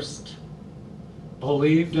I,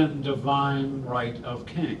 believed in divine right of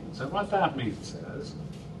kings. And what that means is,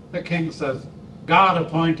 the king says, God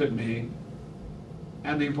appointed me,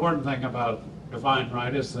 and the important thing about divine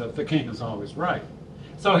right is that the king is always right.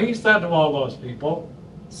 So he said to all those people,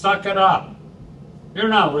 suck it up. You're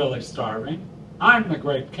not really starving. I'm the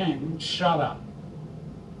great king, shut up.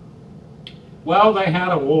 Well, they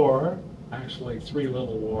had a war, actually 3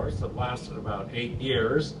 little wars that lasted about 8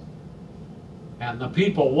 years, and the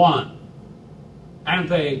people won. And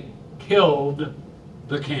they killed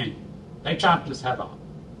the king. They chopped his head off.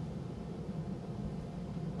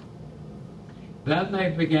 Then they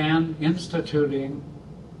began instituting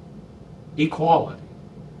equality.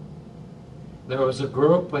 There was a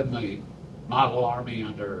group in the model army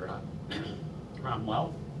under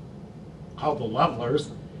Cromwell called the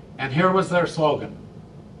Levelers, and here was their slogan: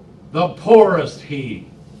 the poorest he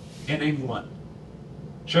in England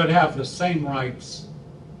should have the same rights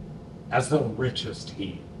as the richest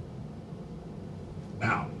he.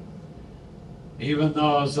 Now, even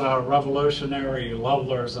those revolutionary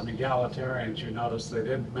levelers and egalitarians, you notice they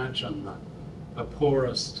didn't mention the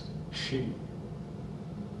poorest she.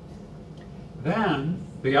 Then,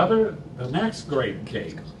 the next great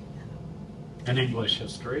case in English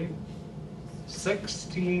history,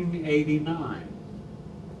 1689.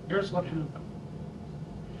 Here's what happened.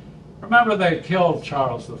 Remember, they killed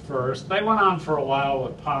Charles I. They went on for a while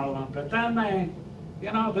with Parliament, but then they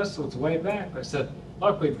You know, this was way back. They said,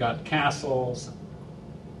 look, we've got castles,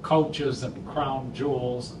 coaches, and crown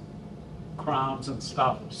jewels, and crowns and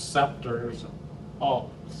stuff, scepters, and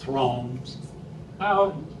all thrones.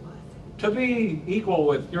 Now, to be equal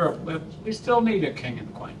with Europe, we still need a king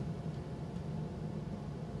and queen.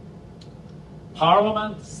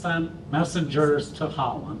 Parliament sent messengers to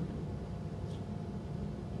Holland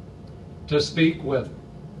to speak with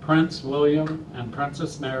Prince William and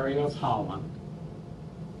Princess Mary of Holland.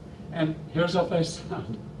 And here's what they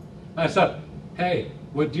said. They said, hey,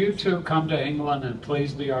 would you two come to England and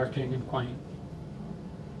please be our king and queen?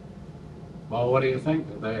 Well, what do you think?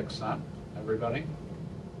 Did they accept, everybody?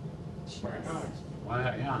 Well,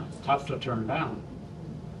 yeah, it's tough to turn down.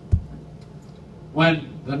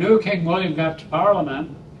 When the new King William got to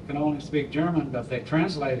Parliament, he can only speak German, but they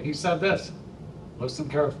translated, he said this, listen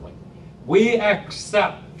carefully. We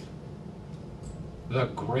accept the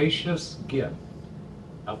gracious gift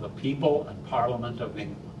of the people and Parliament of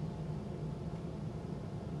England.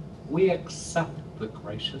 We accept the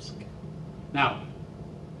gracious gift. Now,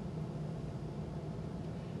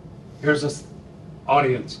 here's an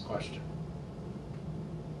audience question.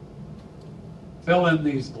 Fill in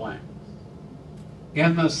these blanks.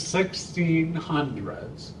 In the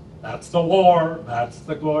 1600s, that's the war, that's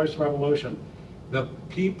the Glorious Revolution, the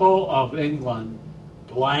people of England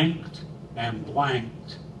blanked and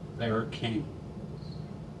blanked their king.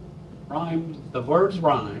 Rhymed, the words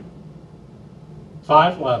rhyme,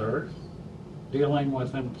 5 letters, dealing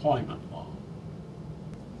with employment law.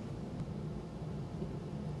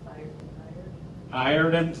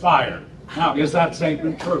 Hired and fired. Now, is that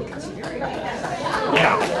statement true?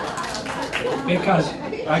 Yeah. Because,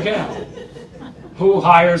 again, who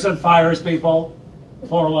hires and fires people?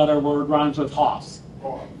 4-letter word rhymes with hoss.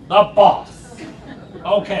 The boss.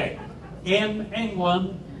 Okay. In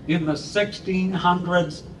England, in the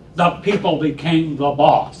 1600s, the people became the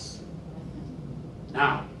boss.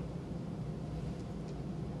 Now,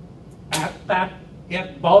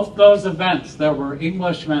 at both those events, there were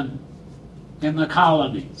Englishmen in the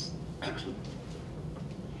colonies.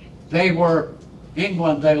 They were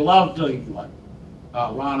England, they loved England.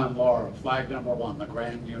 Ron and Laura, flag number 1, the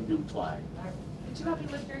Grand Union flag. Did you happen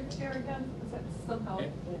to lift your chair again? Is that somehow?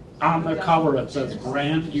 On the cover it says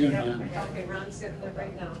Grand Union. Okay, Ron's getting it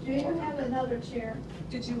right now. Do you have another chair?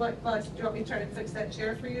 Did you like, do you want me to try to fix that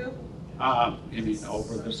chair for you? You mean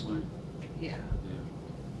over this way? Yeah.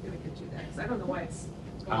 Maybe we could do that, because I don't know why it's.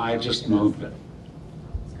 I just moved it.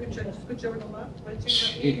 Scooch over to the left.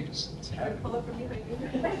 Jeez, it's heavy. Pull up from behind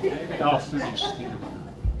you. Maybe I'll finish.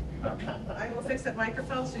 I will fix that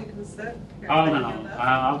microphone so you can sit. Here, Oh, I no, have that.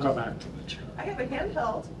 I'll go back to the chair. I have a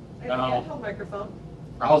handheld. I have a No. handheld microphone.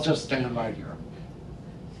 I'll just stand right here.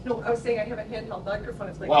 No, I was saying I have a handheld microphone.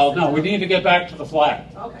 It's like Well, no, we need to get back to the flag.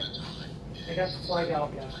 Okay. I got the flag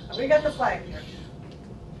out, yeah. We got the flag here.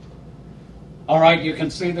 All right, you can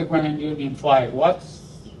see the Grand Union flag. What's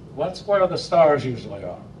where the stars usually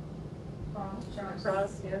are?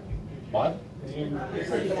 Cross, yeah. What?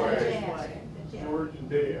 George and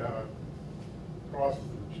Day, crosses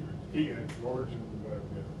the Keegan, George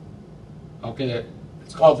and, Okay,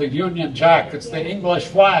 it's called the Union Jack. It's the English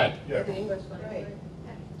flag. yeah. The English one, right?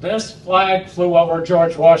 This flag flew over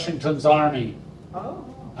George Washington's army Oh.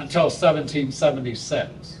 until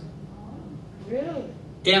 1776. Really?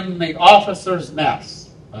 In the officer's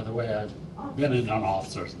mess, by the way, I've been in an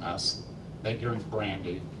officer's mess. They drink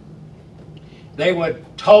brandy. They would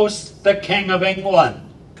toast the King of England.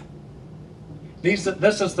 This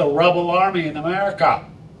is the rebel army in America.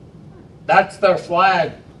 That's their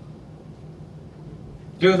flag.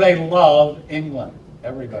 Do they love England?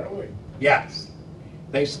 Everybody. Yes.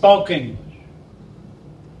 They spoke English.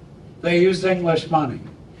 They used English money.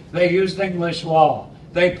 They used English law.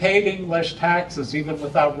 They paid English taxes even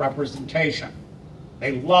without representation.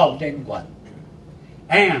 They loved England.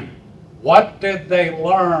 And what did they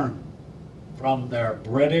learn from their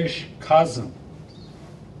British cousins?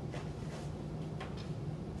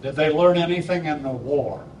 Did they learn anything in the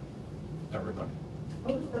war? Everybody.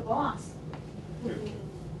 Who's the boss?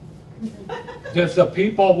 Did the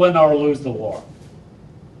people win or lose the war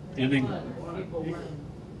in England?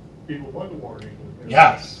 People won the war in England.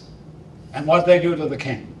 Yes. And what did they do to the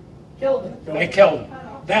king? Killed him. They killed him.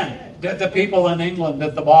 Then, did the people in England,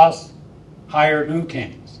 did the boss hire new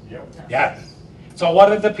kings? Yep. Yes. So what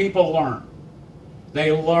did the people learn?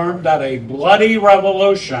 They learned that a bloody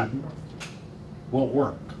revolution will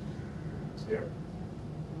work. Yep.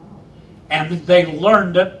 And they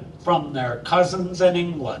learned it from their cousins in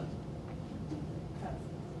England.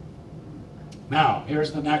 Now,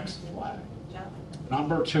 here's the next flag.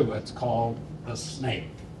 Number 2, it's called the the snake.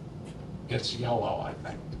 It's yellow, I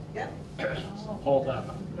think. Yep. Hold that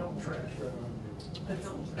up. Don't trash that.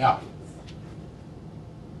 Yeah.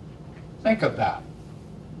 Think of that.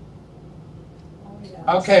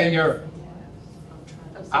 Okay, you're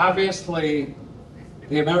obviously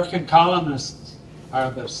the American colonists are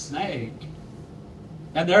the snake,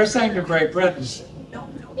 and they're saying to Great Britain,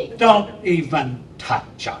 don't even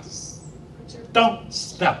touch us. Don't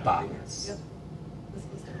step on us,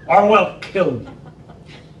 or we'll kill you.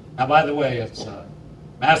 Now, by the way, it's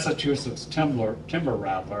Massachusetts timber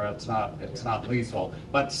rattler. It's not lethal,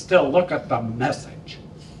 but still, look at the message.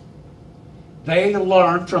 They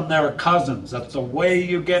learn from their cousins that the way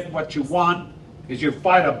you get what you want is you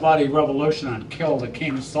fight a bloody revolution and kill the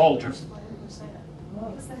king's soldiers.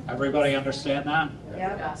 Everybody understand that?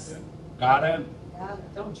 Yes. Got it? Yeah,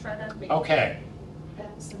 don't tread on me. Okay.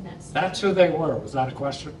 That's who they were. Was that a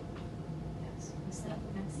question?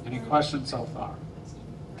 Any questions so far?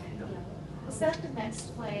 Was that the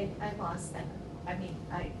next play? I lost that. I mean,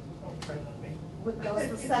 Don't tread on me. was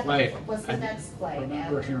the second, Wait, was the I next play.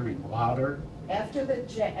 remember hearing louder. After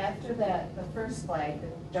the first play,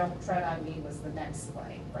 the Don't Tread on Me was the next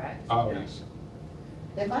play, correct? Oh, yes.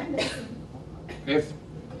 Am I missing? If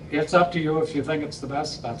it's up to you, if you think it's the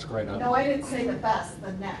best, that's great. No, I didn't say the best,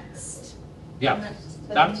 the next. Yeah,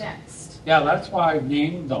 The that's next. yeah, that's why I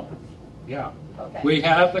named them. Yeah, Okay. we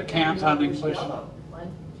have the Canton English.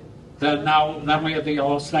 Then we have the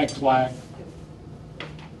yellow snake flag.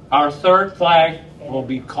 Our third flag will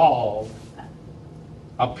be called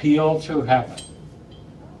Appeal to Heaven.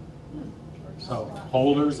 So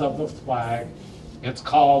holders of the flag, it's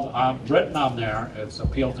called, written on there, it's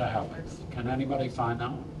Appeal to Heaven. Can anybody find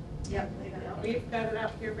that one? Yep. We've got it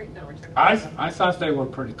up here right now. I thought they were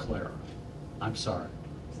pretty clear. I'm sorry.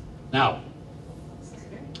 Now,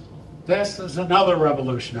 this is another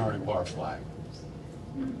Revolutionary War flag.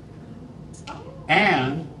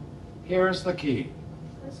 And here's the key.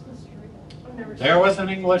 There was an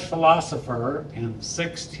English philosopher in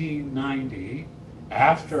 1690,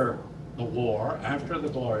 after the war, after the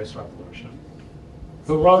Glorious Revolution,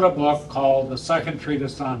 who wrote a book called The Second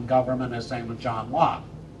Treatise on Government. His name was John Locke.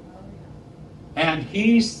 And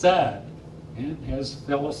he said, in his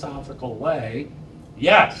philosophical way,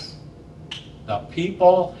 yes, the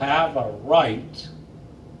people have a right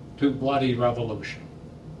to bloody revolution.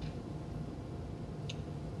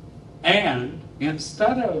 And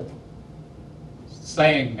instead of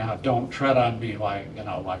saying, don't tread on me like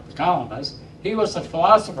the colonists, he was a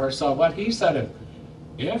philosopher, so what he said is,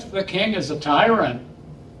 if the king is a tyrant,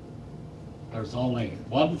 there's only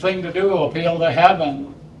one thing to do, appeal to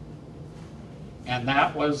heaven, and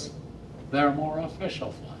that was their more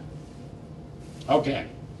official flag. Okay.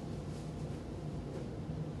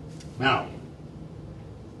 Now,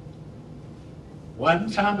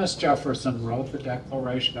 when Thomas Jefferson wrote the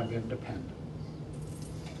Declaration of Independence,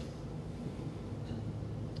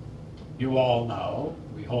 you all know,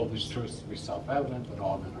 we hold these truths to be self-evident, that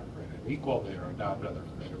all men are created equal, they are endowed with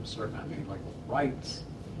created with certain unalienable rights,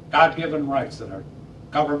 God-given rights that our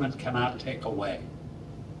government cannot take away.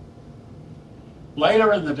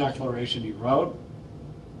 Later in the Declaration he wrote,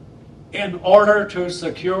 in order to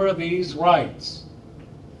secure these rights,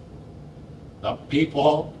 the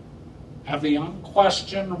people have the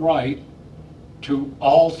unquestioned right to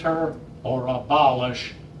alter or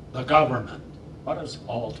abolish the government. What does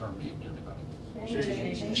alter mean,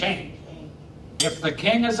 anybody? Change. If the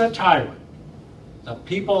king is a tyrant, the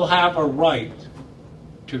people have a right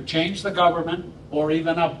to change the government or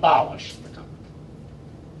even abolish the government.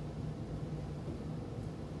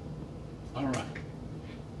 All right.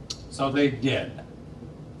 So they did.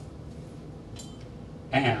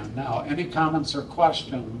 And now, any comments or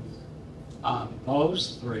questions on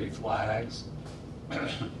those three flags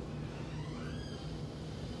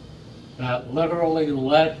that literally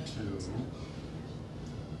led to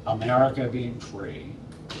America being free?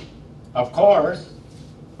 Of course,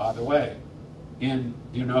 by the way, in,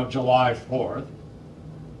 July 4th,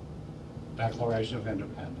 Declaration of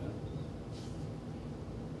Independence,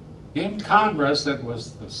 in Congress, it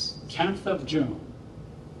was the 10th of June,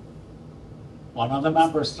 one of the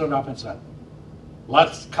members stood up and said,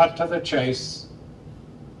 let's cut to the chase.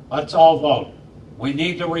 Let's all vote. We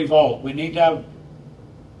need to revolt. We need to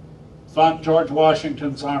fund George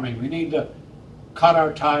Washington's army. We need to cut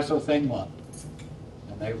our ties with England.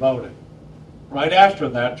 And they voted. Right after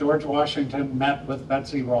that, George Washington met with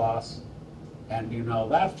Betsy Ross, and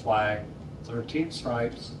that flag, 13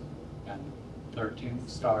 stripes and 13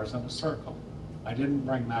 stars in a circle. I didn't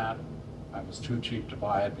bring that. I was too cheap to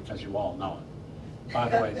buy it because you all know it. By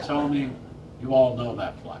the way, tell me You all know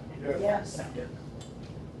that flag. Yes.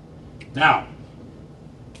 Now,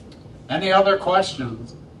 any other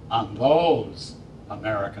questions on those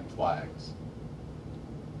American flags?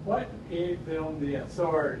 What gave them the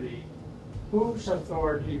authority? Whose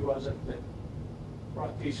authority was it that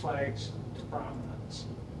brought these flags to prominence?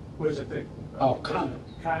 Was it the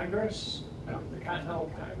Congress? Yeah. The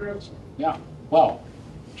Continental Congress? Yeah, well,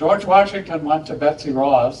 George Washington went to Betsy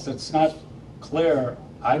Ross. It's not clear.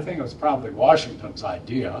 I think it was probably Washington's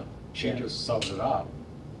idea. She just sewed it up.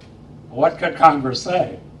 What could Congress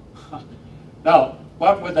say? No,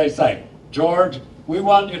 what would they say? George, we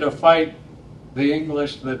want you to fight the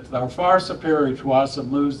English that are far superior to us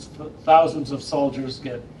and lose thousands of soldiers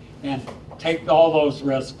and take all those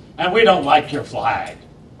risks, and we don't like your flag.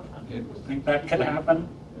 Do you think that could happen?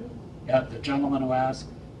 Yeah, the gentleman who asked,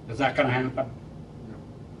 is that going to happen?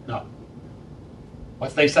 No.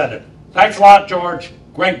 What they said it. Thanks a lot, George.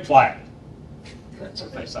 Great flag. That's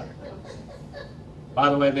what they said. By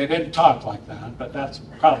the way, they didn't talk like that, but that's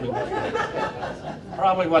probably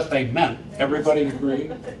what they meant. Everybody agree?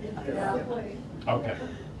 Okay.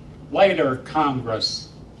 Later, Congress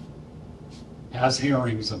has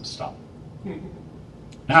hearings and stuff.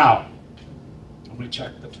 Now, let me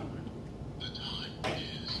check the time.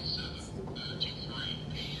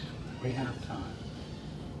 We have time.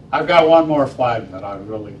 I've got one more flag that I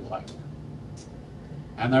really like.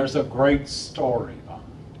 And there's a great story behind it.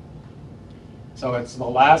 So it's the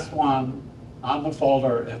last one on the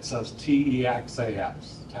folder. It says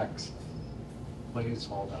TEXAS, Texas. Please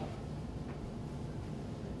hold on.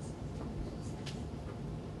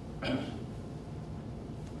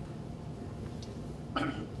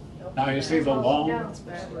 Now you see the long.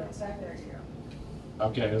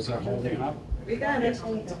 Okay, is it holding up? We got it.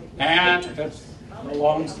 And it's the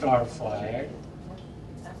Lone Star flag.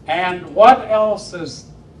 And what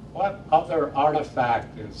other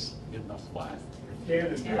artifact is in the flag?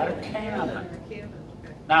 A cannon.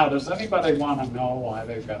 Now, does anybody want to know why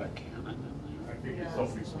they've got a cannon in I think it's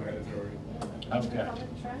self-explanatory. there? Okay.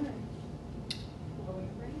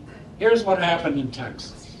 Here's what happened in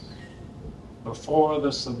Texas before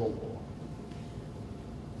the Civil War.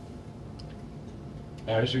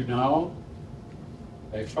 As you know,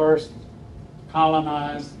 they first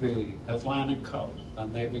colonized the Atlantic coast,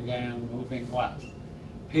 and they began moving west.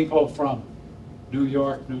 People from New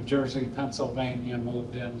York, New Jersey, Pennsylvania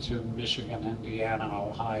moved into Michigan, Indiana,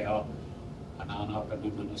 Ohio, and on up into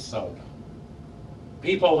Minnesota.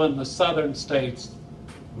 People in the southern states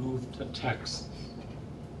moved to Texas.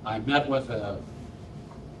 I met with an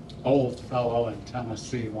old fellow in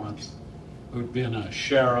Tennessee once who'd been a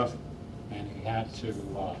sheriff, and he had to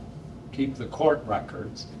keep the court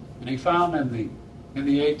records. And he found in the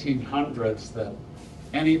 1800s that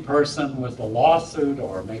any person with a lawsuit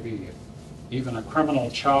or maybe even a criminal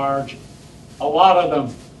charge, a lot of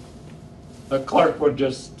them, the clerk would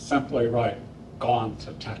just simply write, gone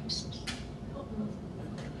to Texas.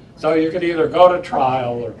 So you could either go to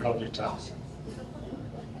trial or go to Texas.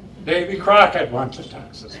 Davy Crockett went to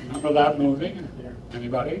Texas. Remember that movie?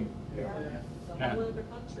 Anybody? Yeah.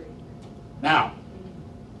 Now,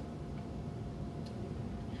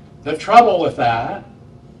 the trouble with that,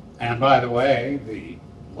 and by the way, the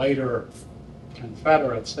later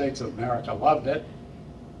Confederate States of America loved it,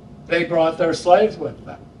 they brought their slaves with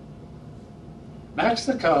them.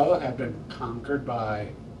 Mexico had been conquered by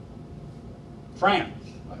France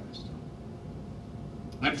by this time.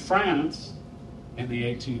 And France, in the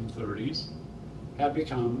 1830s, had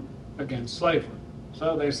become against slavery.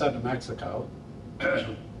 So they said to Mexico,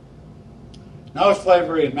 no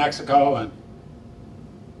slavery in Mexico, and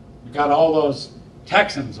you got all those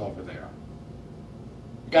Texans over there.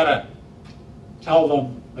 You got to tell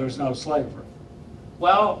them there's no slavery.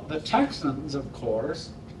 Well, the Texans, of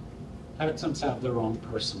course, Texans have their own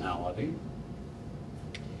personality.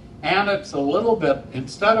 And it's a little bit,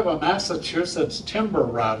 instead of a Massachusetts timber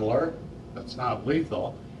rattler that's not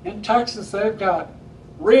lethal, in Texas they've got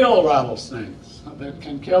real rattlesnakes that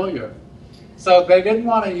can kill you. So they didn't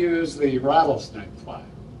want to use the rattlesnake flag.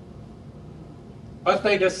 But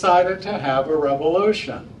they decided to have a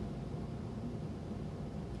revolution.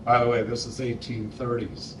 By the way, this is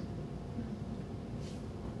 1830s.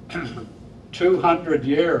 200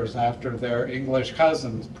 years after their English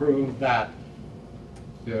cousins proved that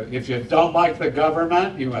if you don't like the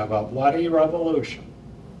government, you have a bloody revolution.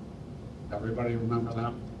 Everybody remember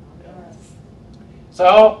that? Yes.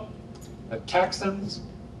 So the Texans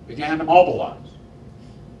began to mobilize.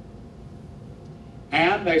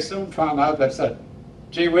 And they soon found out, they said,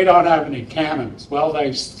 gee, we don't have any cannons. Well,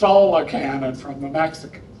 they stole a cannon from the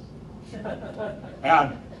Mexicans.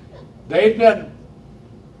 And they've been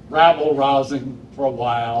rabble-rousing for a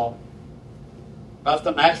while, but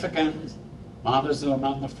the Mexicans,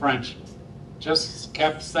 Montezuma and the French just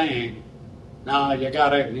kept saying, no, you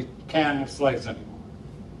can't have slaves anymore.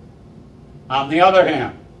 On the other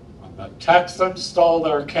hand, when the Texans stole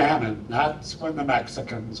their cannon, that's when the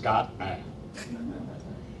Mexicans got mad.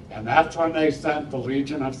 And that's when they sent the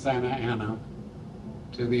Legion of Santa Anna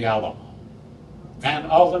to the Alamo.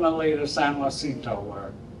 And ultimately to San Jacinto,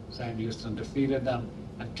 where Sam Houston defeated them,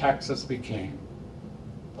 and Texas became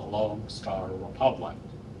the Lone Star Republic.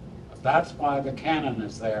 But that's why the cannon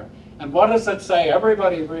is there. And what does it say?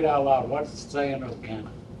 Everybody read out loud. What does it say in the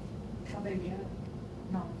cannon?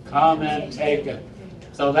 Come and take it.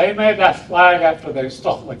 So they made that flag after they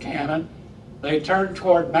stole the cannon. They turned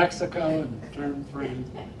toward Mexico and turned France.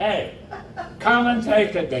 Hey, come and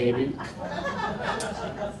take it, baby.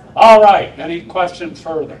 All right, any questions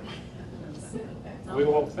further? We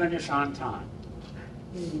will finish on time.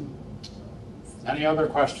 Any other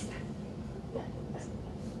questions?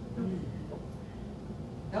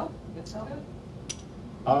 No, it's all good.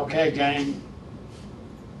 Okay, gang.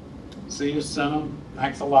 See you soon.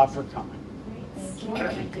 Thanks a lot for coming.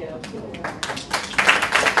 Thank you.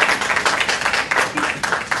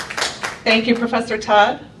 Thank you, Professor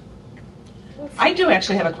Todd. I do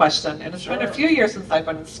actually have a question, and it's been a Sure. few years since I've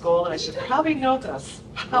been in school, and I should probably know this.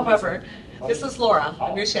 However, this is Laura.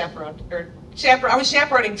 I'm your chaperone. I was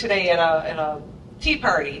chaperoning today at a tea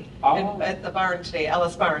party at the barn today,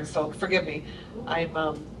 Ellis Barn. So forgive me.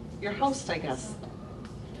 I'm your host, I guess.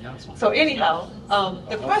 So anyhow,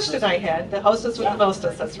 the question I had, the hostess with the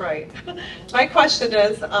mostest, that's right. My question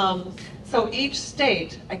is, so each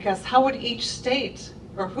state, I guess, how would each state,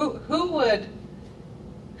 or who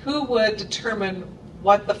would determine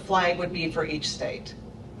what the flag would be for each state?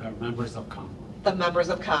 They're members of Congress. The members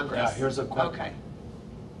of Congress. Yeah, here's a quick. Okay.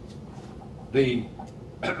 The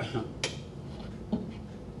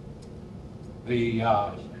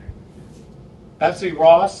Betsy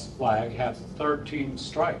Ross flag has 13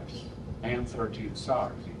 stripes and 13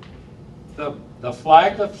 stars. The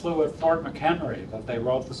flag that flew at Fort McHenry that they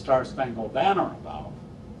wrote the Star-Spangled Banner about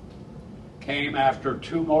came after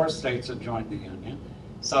 2 more states had joined the Union.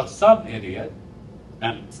 So some idiot,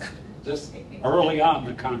 and this early on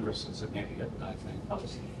the Congress is an idiot, I think.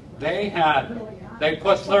 They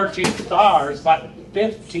put 13 stars but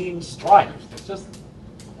 15 stripes. It's just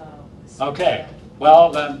okay.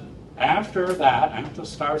 Well then, after that, after the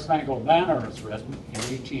Star-Spangled Banner was written in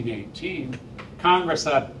 1818, Congress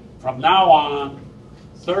said, from now on,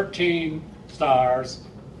 13 stars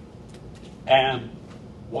and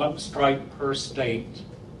 1 stripe per state.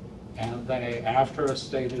 And they, after a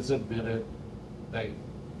state is admitted, they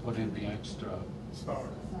put in the extra Star.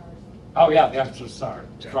 Oh yeah, the extra star.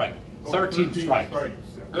 Stripe. Oh, 13 stripes. stripes,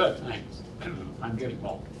 yeah. Good, thanks. I'm getting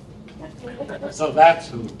old. So that's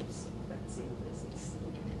who.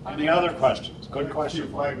 Any other questions? Good See a question.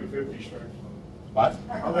 flag with 50 stripes on What? it.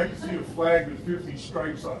 I'd like to see a flag with 50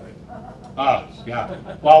 stripes on it. Oh,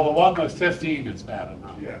 yeah. Well, the one with 15 is bad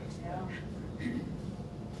enough. Yeah.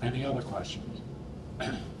 Any other questions?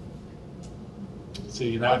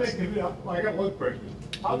 See, How that's. they, I got one question.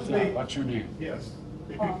 How did they, What's your name? yes,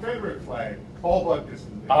 the Confederate flag, Paul Buckus.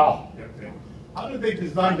 Oh. How did they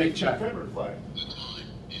design the Let me check. Confederate flag?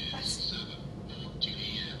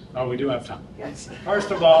 Oh, we do have time.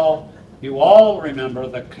 First of all, you all remember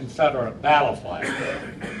the Confederate battle flag.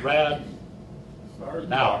 Red. Stars and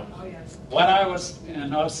Now, stars. when I was in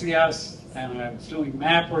OCS and I was doing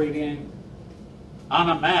map reading, on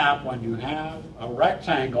a map, when you have a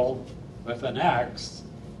rectangle with an X,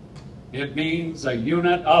 it means a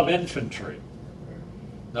unit of infantry.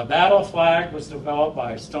 The battle flag was developed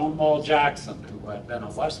by Stonewall Jackson, who had been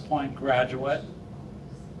a West Point graduate,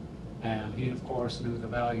 and he, of course, knew the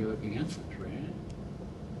value of the infantry.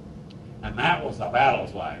 And that was the battle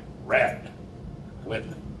flag, red,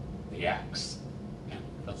 with the X and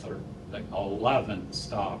the 11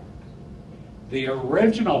 stars. The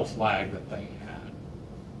original flag that they had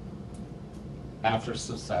after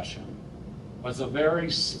secession was a very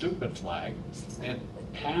stupid flag. It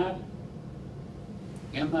had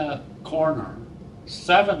in the corner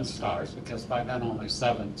 7 stars, because by then only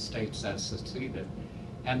 7 states had seceded.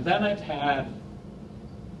 And then it had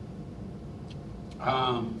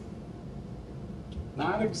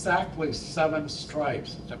not exactly 7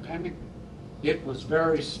 stripes, depending. It was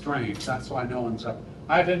very strange. That's why no one's up.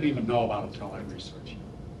 I didn't even know about it until I researched it,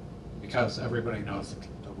 because everybody knows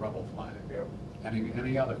the rebel flag. Yep.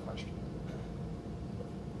 Any other questions?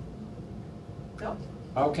 No.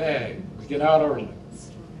 Okay, we get out early.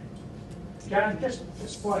 John, this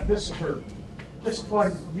is for Just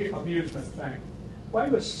one amusement thing. Why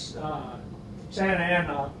was Santa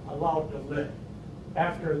Ana allowed to live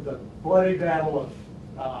after the bloody battle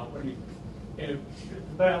of when he in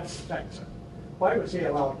the battle of Texas? Why was he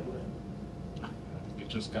allowed to live? He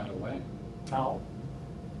just got away. No,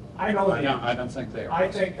 I know that. I don't think they I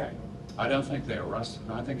arrested think I know. I don't think they arrested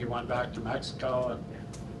him. I think he went back to Mexico and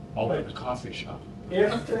opened a coffee shop.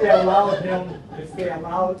 If they allowed him, if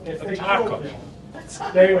they killed him,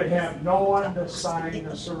 they would have no one to sign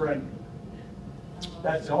the surrender.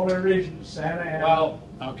 That's the only reason Santa Ana Well,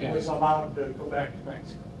 okay. was allowed to go back to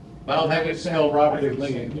Mexico. Well, they could kill Robert E.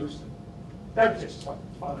 Lee. That was just fun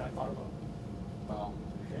I thought about. Well,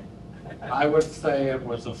 Okay. I would say it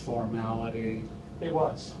was a formality, It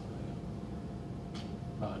was,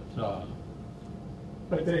 but,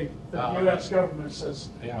 but the U.S. government says,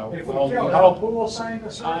 yeah, if we well, kill we him, hope, who will sign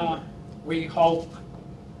the surrender? we hope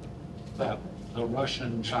that the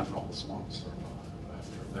Russian generals won't survive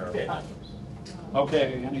after their Yeah. orders.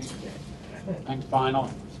 Okay, anything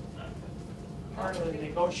final? Part of the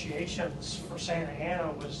negotiations for Santa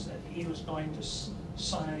Ana was that he was going to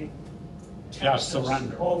sign Yeah, Texas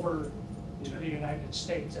surrender. over to the United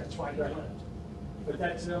States. That's why he Right. lived. But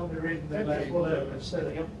that's the only reason they let him live, instead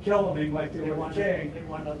of killing him like they They were wanted, king. they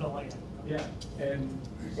wanted the land. Yeah, and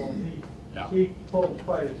so Yeah. he pulled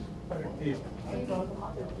quite a deal.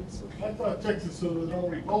 I thought Texas was no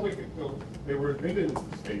Republican until they were admitted as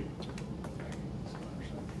a state.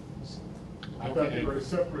 I thought they were a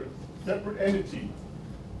separate entity.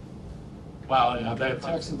 Well, yeah, the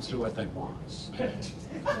Texans do what they want.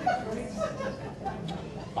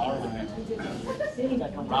 All right.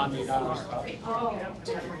 Ron, you got us.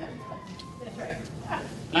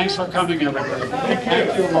 Thanks for coming, everybody.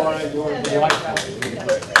 Thank you, Laura. You were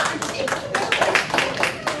delightful.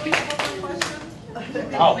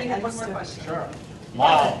 Oh, We have one more question. sure.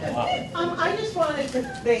 Wow. I just wanted to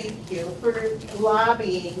thank you for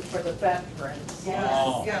lobbying for the veterans.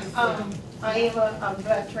 Oh. Yes. I am a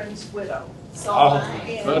veteran's widow, so Oh,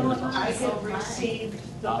 and goodness. I have received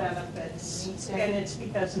the benefits, and it's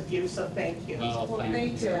because of you, so thank you. Well,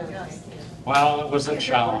 Thank you, yes. Well, it was a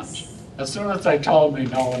challenge. As soon as they told me,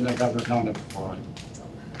 no one had ever done it before.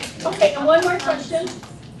 Okay, and one more question.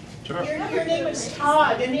 Sure. Your name is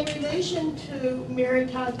Todd. Any relation to Mary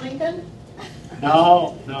Todd Lincoln?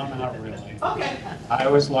 No, not really. Okay. I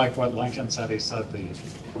always like what Lincoln said. He said the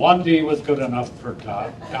one D was good enough for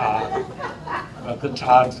Todd, but the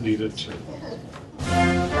Todds needed two.